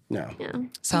 No. Yeah.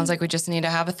 Sounds like we just need to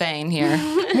have a thing here.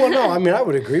 Well, no, I mean, I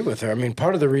would agree with her. I mean,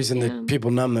 part of the reason that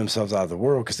people numb themselves out of the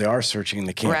world because they are searching and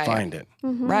they can't find it.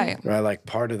 Right. Right. Like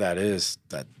part of that is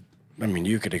that, I mean,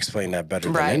 you could explain that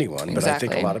better than anyone, but I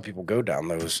think a lot of people go down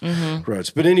those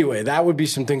roads. But anyway, that would be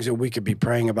some things that we could be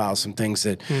praying about, some things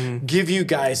that give you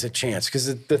guys a chance. Because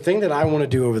the thing that I want to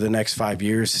do over the next 5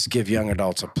 years is give young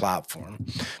adults a platform.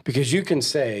 Because you can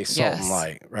say salt and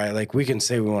light, right? Like we can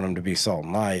say we want them to be salt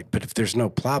and light, but if there's no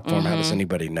platform, how does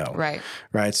anybody know? Right.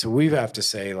 Right. So we have to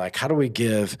say, like, how do we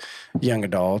give young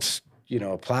adults,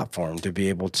 a platform to be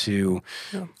able to,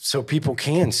 so people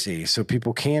can see, so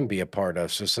people can be a part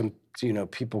of, so some,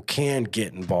 people can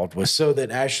get involved with, so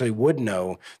that Ashley would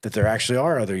know that there actually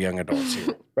are other young adults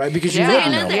here, right? Because you wouldn't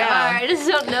I know know. they are. I just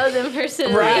don't know them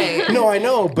personally. Right. No, I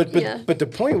know, but the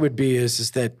point would be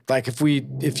is that like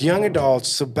if young adults,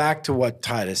 so back to what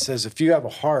Titus says, if you have a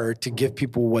heart to give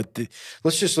people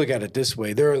let's just look at it this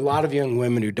way. There are a lot of young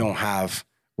women who don't have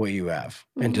what you have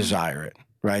and desire it.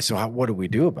 Right. So what do we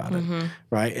do about it?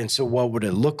 Right. And so what would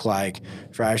it look like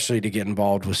for Ashley to get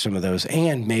involved with some of those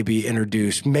and maybe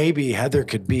maybe Heather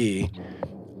could be,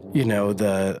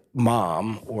 the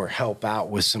mom or help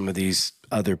out with some of these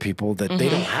other people that they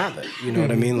don't have it. You know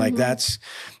what I mean? Like that's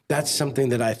something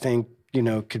that I think,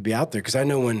 could be out there. Cause I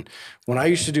know when I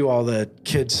used to do all the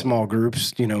kids small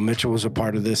groups, Mitchell was a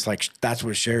part of this. Like that's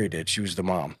what Sherry did. She was the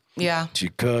mom. Yeah. She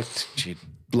cooked. She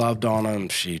loved on them.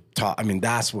 She taught. I mean,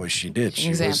 that's what she did. She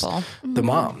was the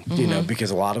mom,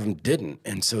 because a lot of them didn't.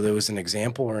 And so there was an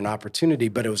example or an opportunity,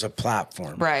 but it was a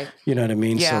platform. Right. You know what I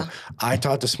mean? Yeah. So I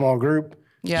taught the small group.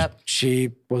 Yep.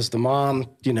 She was the mom,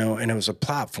 and it was a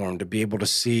platform to be able to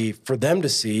see, for them to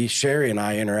see Sherry and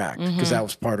I interact, because that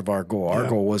was part of our goal. Our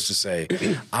goal was to say,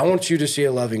 I want you to see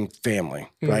a loving family,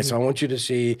 right? So I want you to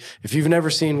see, if you've never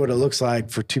seen what it looks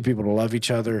like for two people to love each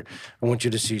other, I want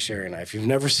you to see Sherry and I. If you've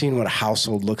never seen what a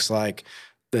household looks like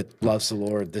that loves the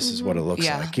Lord, this is what it looks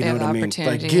like. You know what I mean?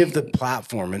 Like give the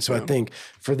platform. And so I think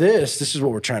for this is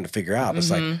what we're trying to figure out.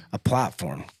 It's like a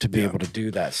platform to be able to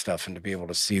do that stuff and to be able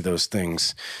to see those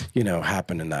things,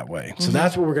 happen in that way. So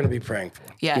that's what we're going to be praying for,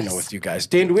 with you guys.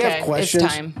 Dan, do we have questions?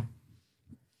 It's time.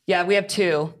 Yeah, we have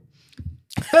two.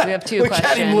 We have two Look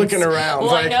questions. at him looking around.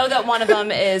 Well, I know that one of them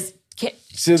is,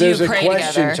 so there's a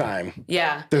question together? time.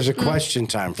 Yeah. There's a question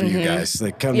time for you guys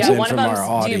that comes in one from of our them's,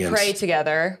 audience. do you pray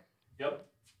together? Yep.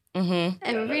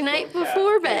 Every night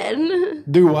before bed.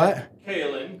 Do what?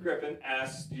 Kaylin Griffin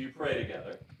asks, do you pray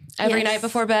together? Every night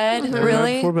before bed?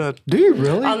 Really? Before bed. Do you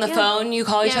really? On the phone, you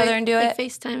call each other and do we it?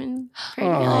 FaceTime and pray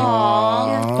together.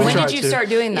 Aww. We When try did you to. start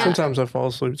doing that? Sometimes I fall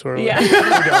asleep too early. Yeah. We don't.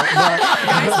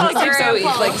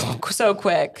 Guys so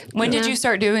quick. When did you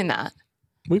start doing that?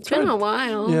 We've It's been tried. a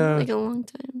while. Yeah. Like a long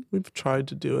time. We've tried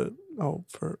to do it.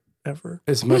 Forever.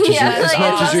 As much as Yeah, your, as like,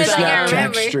 much as your as long as I Snapchat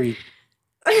remember. street.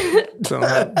 Don't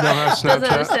have Doesn't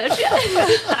have Snapchat.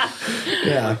 Snapchat.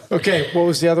 Yeah. Okay. What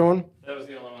was the other one? That was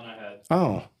the only one I had. Oh, I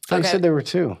thought you Okay. said there were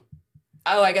two.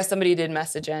 Oh, I guess somebody did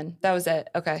message in. That was it.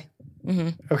 Okay.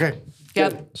 Okay.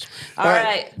 Yep. All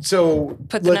right. So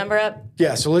Put the number up.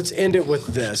 Yeah. So let's end it with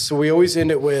this. So we always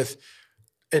end it with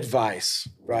advice,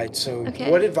 right? So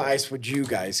what advice would you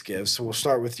guys give? So we'll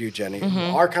start with you, Jenny.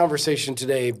 Our conversation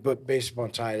today, but based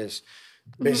upon Titus,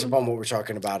 based upon what we're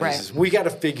talking about, is we got to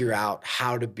figure out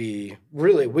how to be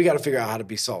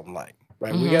salt and light,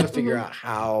 right? We got to figure out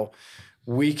how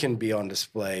we can be on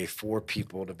display for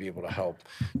people to be able to help,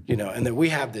 and that we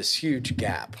have this huge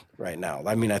gap right now.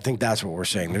 I mean, I think that's what we're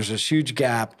saying. There's this huge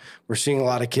gap. We're seeing a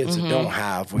lot of kids that don't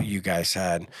have what you guys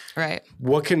had. Right.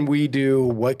 What can we do?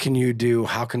 What can you do?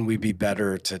 How can we be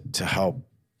better to help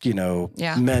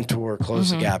mentor,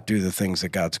 close the gap, do the things that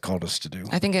God's called us to do.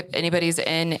 I think if anybody's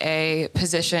in a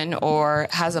position or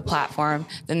has a platform,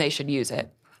 then they should use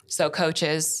it. So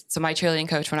coaches, my cheerleading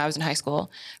coach when I was in high school,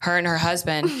 her and her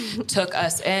husband took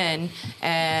us in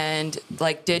and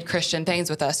like did Christian things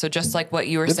with us. So just like what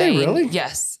you were saying. Did they really?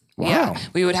 Yes. Wow. Yeah.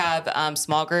 We would have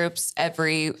small groups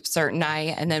every certain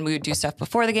night, and then we would do stuff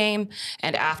before the game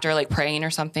and after, like praying or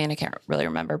something. I can't really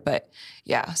remember, but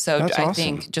yeah. So That's I awesome.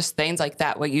 think just things like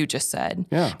that, what you just said,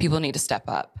 people need to step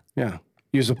up. Yeah.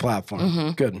 Use a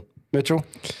platform. Good. Mitchell?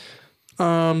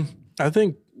 I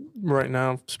think right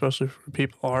now, especially for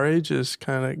people our age, is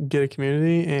kind of get a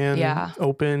community and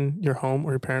open your home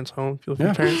or your parents' home. If you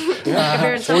live with your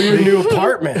parents. Or your new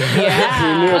apartment.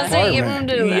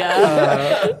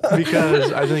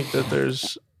 Because I think that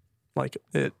there's like,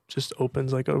 it just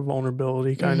opens like a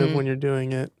vulnerability kind of when you're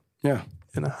doing it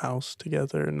in a house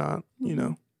together and not,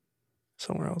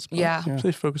 somewhere else. But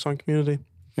so focus on community.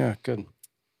 Yeah, good.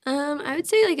 I would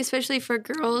say like, especially for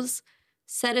girls,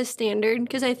 set a standard,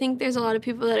 because I think there's a lot of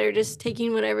people that are just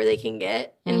taking whatever they can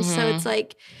get. And so it's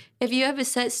like, if you have a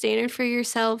set standard for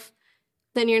yourself,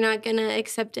 then you're not going to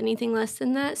accept anything less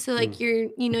than that. So like you're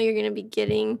going to be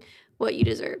getting what you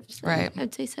deserve. So right.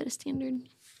 I'd say set a standard.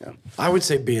 Yeah. I would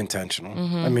say be intentional.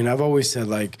 I mean, I've always said,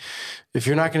 like, if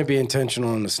you're not going to be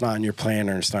intentional and it's not in your plan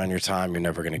or it's not in your time, you're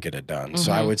never going to get it done.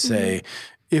 So I would say,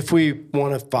 if we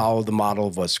want to follow the model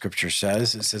of what Scripture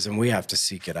says, it says, and we have to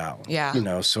seek it out.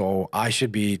 Yeah. So I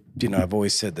should be, I've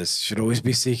always said this, should always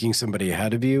be seeking somebody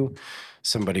ahead of you,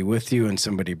 somebody with you, and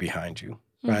somebody behind you,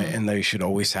 right? And they should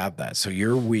always have that. So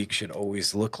your week should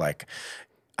always look like,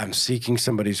 I'm seeking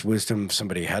somebody's wisdom,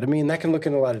 somebody ahead of me. And that can look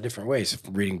in a lot of different ways.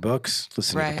 Reading books,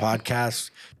 listening to podcasts,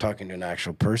 talking to an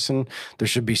actual person. There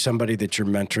should be somebody that you're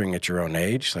mentoring at your own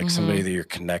age, like somebody that you're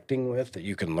connecting with, that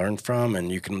you can learn from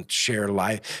and you can share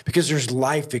life. Because there's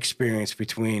life experience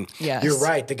between, you're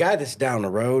right, the guy that's down the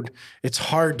road, it's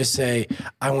hard to say,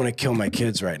 I want to kill my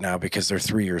kids right now because they're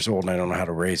 3 years old and I don't know how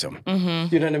to raise them.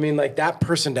 You know what I mean? Like that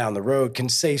person down the road can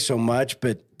say so much,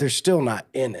 but they're still not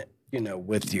in it,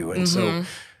 with you. And so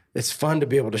it's fun to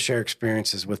be able to share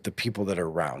experiences with the people that are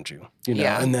around you,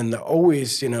 and then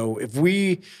always, if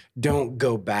we don't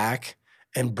go back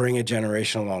and bring a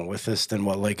generation along with us, then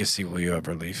what legacy will you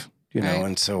ever leave?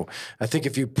 And so I think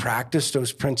if you practice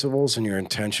those principles and you're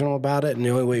intentional about it, and the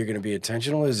only way you're going to be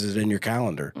intentional is in your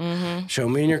calendar. Show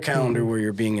me in your calendar where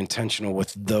you're being intentional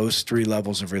with those 3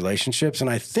 levels of relationships. And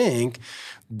I think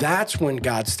that's when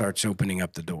God starts opening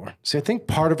up the door. So I think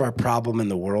part of our problem in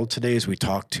the world today is we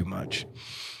talk too much.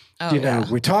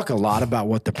 We talk a lot about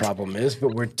what the problem is,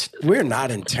 but we're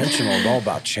not intentional at all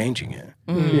about changing it.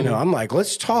 I'm like,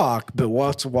 let's talk, but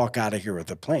let's walk out of here with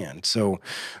a plan. So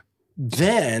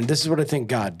then this is what I think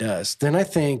God does. Then I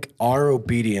think our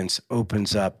obedience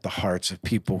opens up the hearts of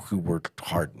people who were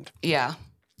hardened. Yeah.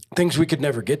 Things we could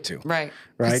never get to. Right.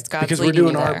 Because we're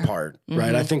doing our part,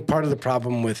 right? I think part of the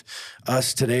problem with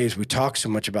us today is we talk so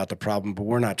much about the problem, but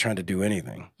we're not trying to do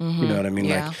anything. You know what I mean?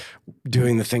 Like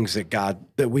doing the things that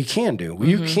we can do.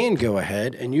 You can go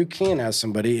ahead and you can have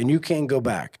somebody and you can go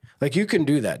back. Like you can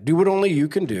do that. Do what only you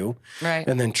can do. Right.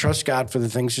 And then trust God for the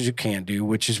things that you can't do,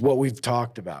 which is what we've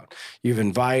talked about. You've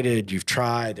invited, you've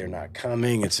tried, they're not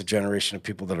coming. It's a generation of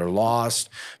people that are lost,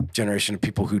 generation of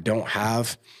people who don't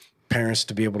have parents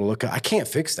to be able to look at. I can't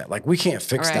fix that. Like we can't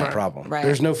fix that problem.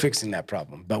 There's no fixing that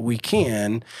problem. But we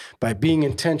can, by being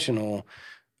intentional,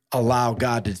 allow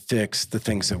God to fix the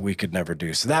things that we could never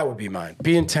do. So that would be mine.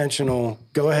 Be intentional.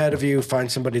 Go ahead of you.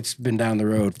 Find somebody that's been down the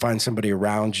road. Find somebody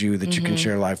around you that you can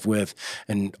share life with.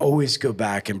 And always go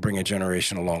back and bring a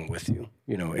generation along with you,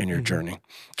 in your journey.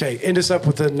 Okay, end us up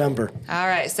with a number. All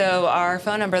right, so our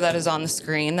phone number that is on the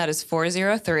screen, that is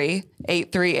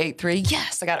 403-8383.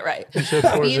 Yes, I got it right. You said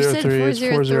 403, it's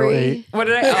 408. What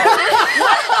did I?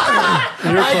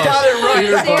 I got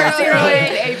it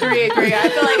right. 408-8383. I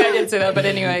feel like I did say that, but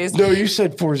anyways. No, you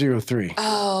said 403.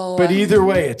 Oh. But either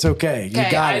way, it's okay. You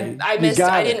got it. I missed.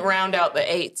 I didn't round out the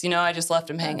 8s. I just left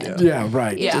them hanging. Yeah,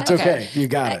 right. Yeah, it's okay. You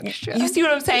got it. You see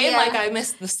what I'm saying? Yeah. Like I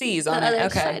missed the C's on The it. other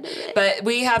Okay. side of it. But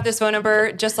we have this phone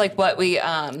number, just like what we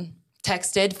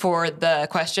texted for the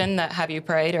question that have you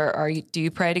prayed or do you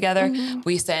pray together?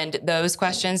 We send those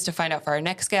questions to find out for our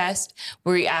next guest.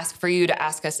 We ask for you to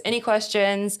ask us any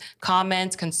questions,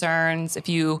 comments, concerns, if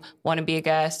you want to be a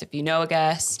guest, if you know a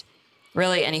guest,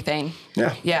 really anything.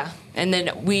 Yeah. And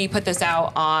then we put this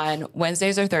out on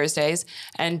Wednesdays or Thursdays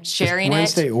and sharing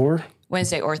Wednesday or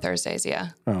Thursdays, yeah.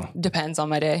 Oh. Depends on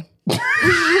my day.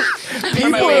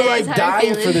 People are like how you're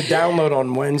dying feeling. for the download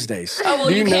on Wednesdays. Oh, well,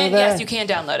 Do you know can. that? Yes, you can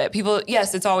download it. People,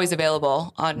 yes, it's always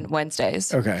available on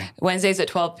Wednesdays. Okay. Wednesdays at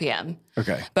 12 p.m.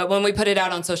 Okay. But when we put it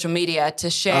out on social media to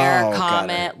share, Oh, got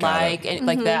comment, it, got it. and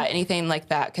like that, anything like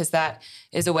that, because that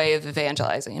is a way of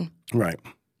evangelizing. Right.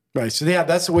 Right. So yeah,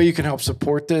 that's the way you can help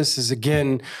support this is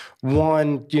again,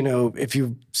 one, if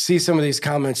you see some of these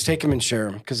comments, take them and share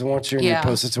them because once you're in your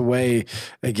post, it's a way,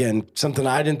 again, something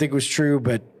I didn't think was true,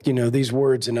 but these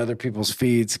words in other people's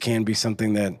feeds can be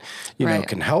something that,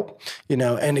 can help,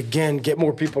 and again, get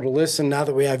more people to listen. Now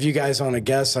that we have you guys on a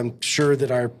guest, I'm sure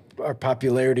that our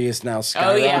popularity is now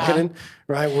skyrocketing,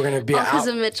 right? We're going to be because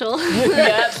of Mitchell.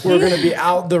 We're going to be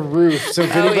out the roof. So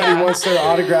if anybody wants their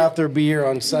autograph, they'll be here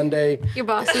on Sunday. Your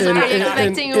boss is already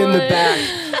expecting in one. the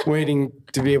back, waiting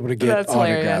to be able to get That's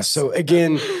autographs. hilarious. So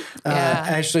again,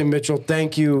 Ashley, Mitchell,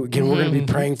 thank you. Again, we're going to be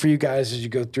praying for you guys as you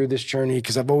go through this journey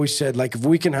because I've always said, like, if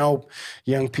we can help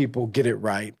young people get it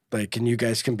right, like, and you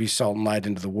guys can be salt and light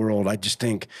into the world, I just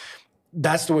think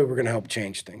that's the way we're going to help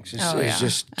change things. Is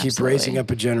just keep raising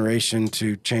up a generation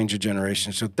to change a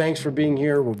generation. So thanks for being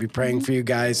here. We'll be praying for you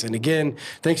guys. And again,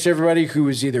 thanks to everybody who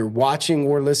is either watching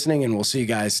or listening, and we'll see you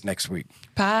guys next week.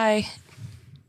 Bye.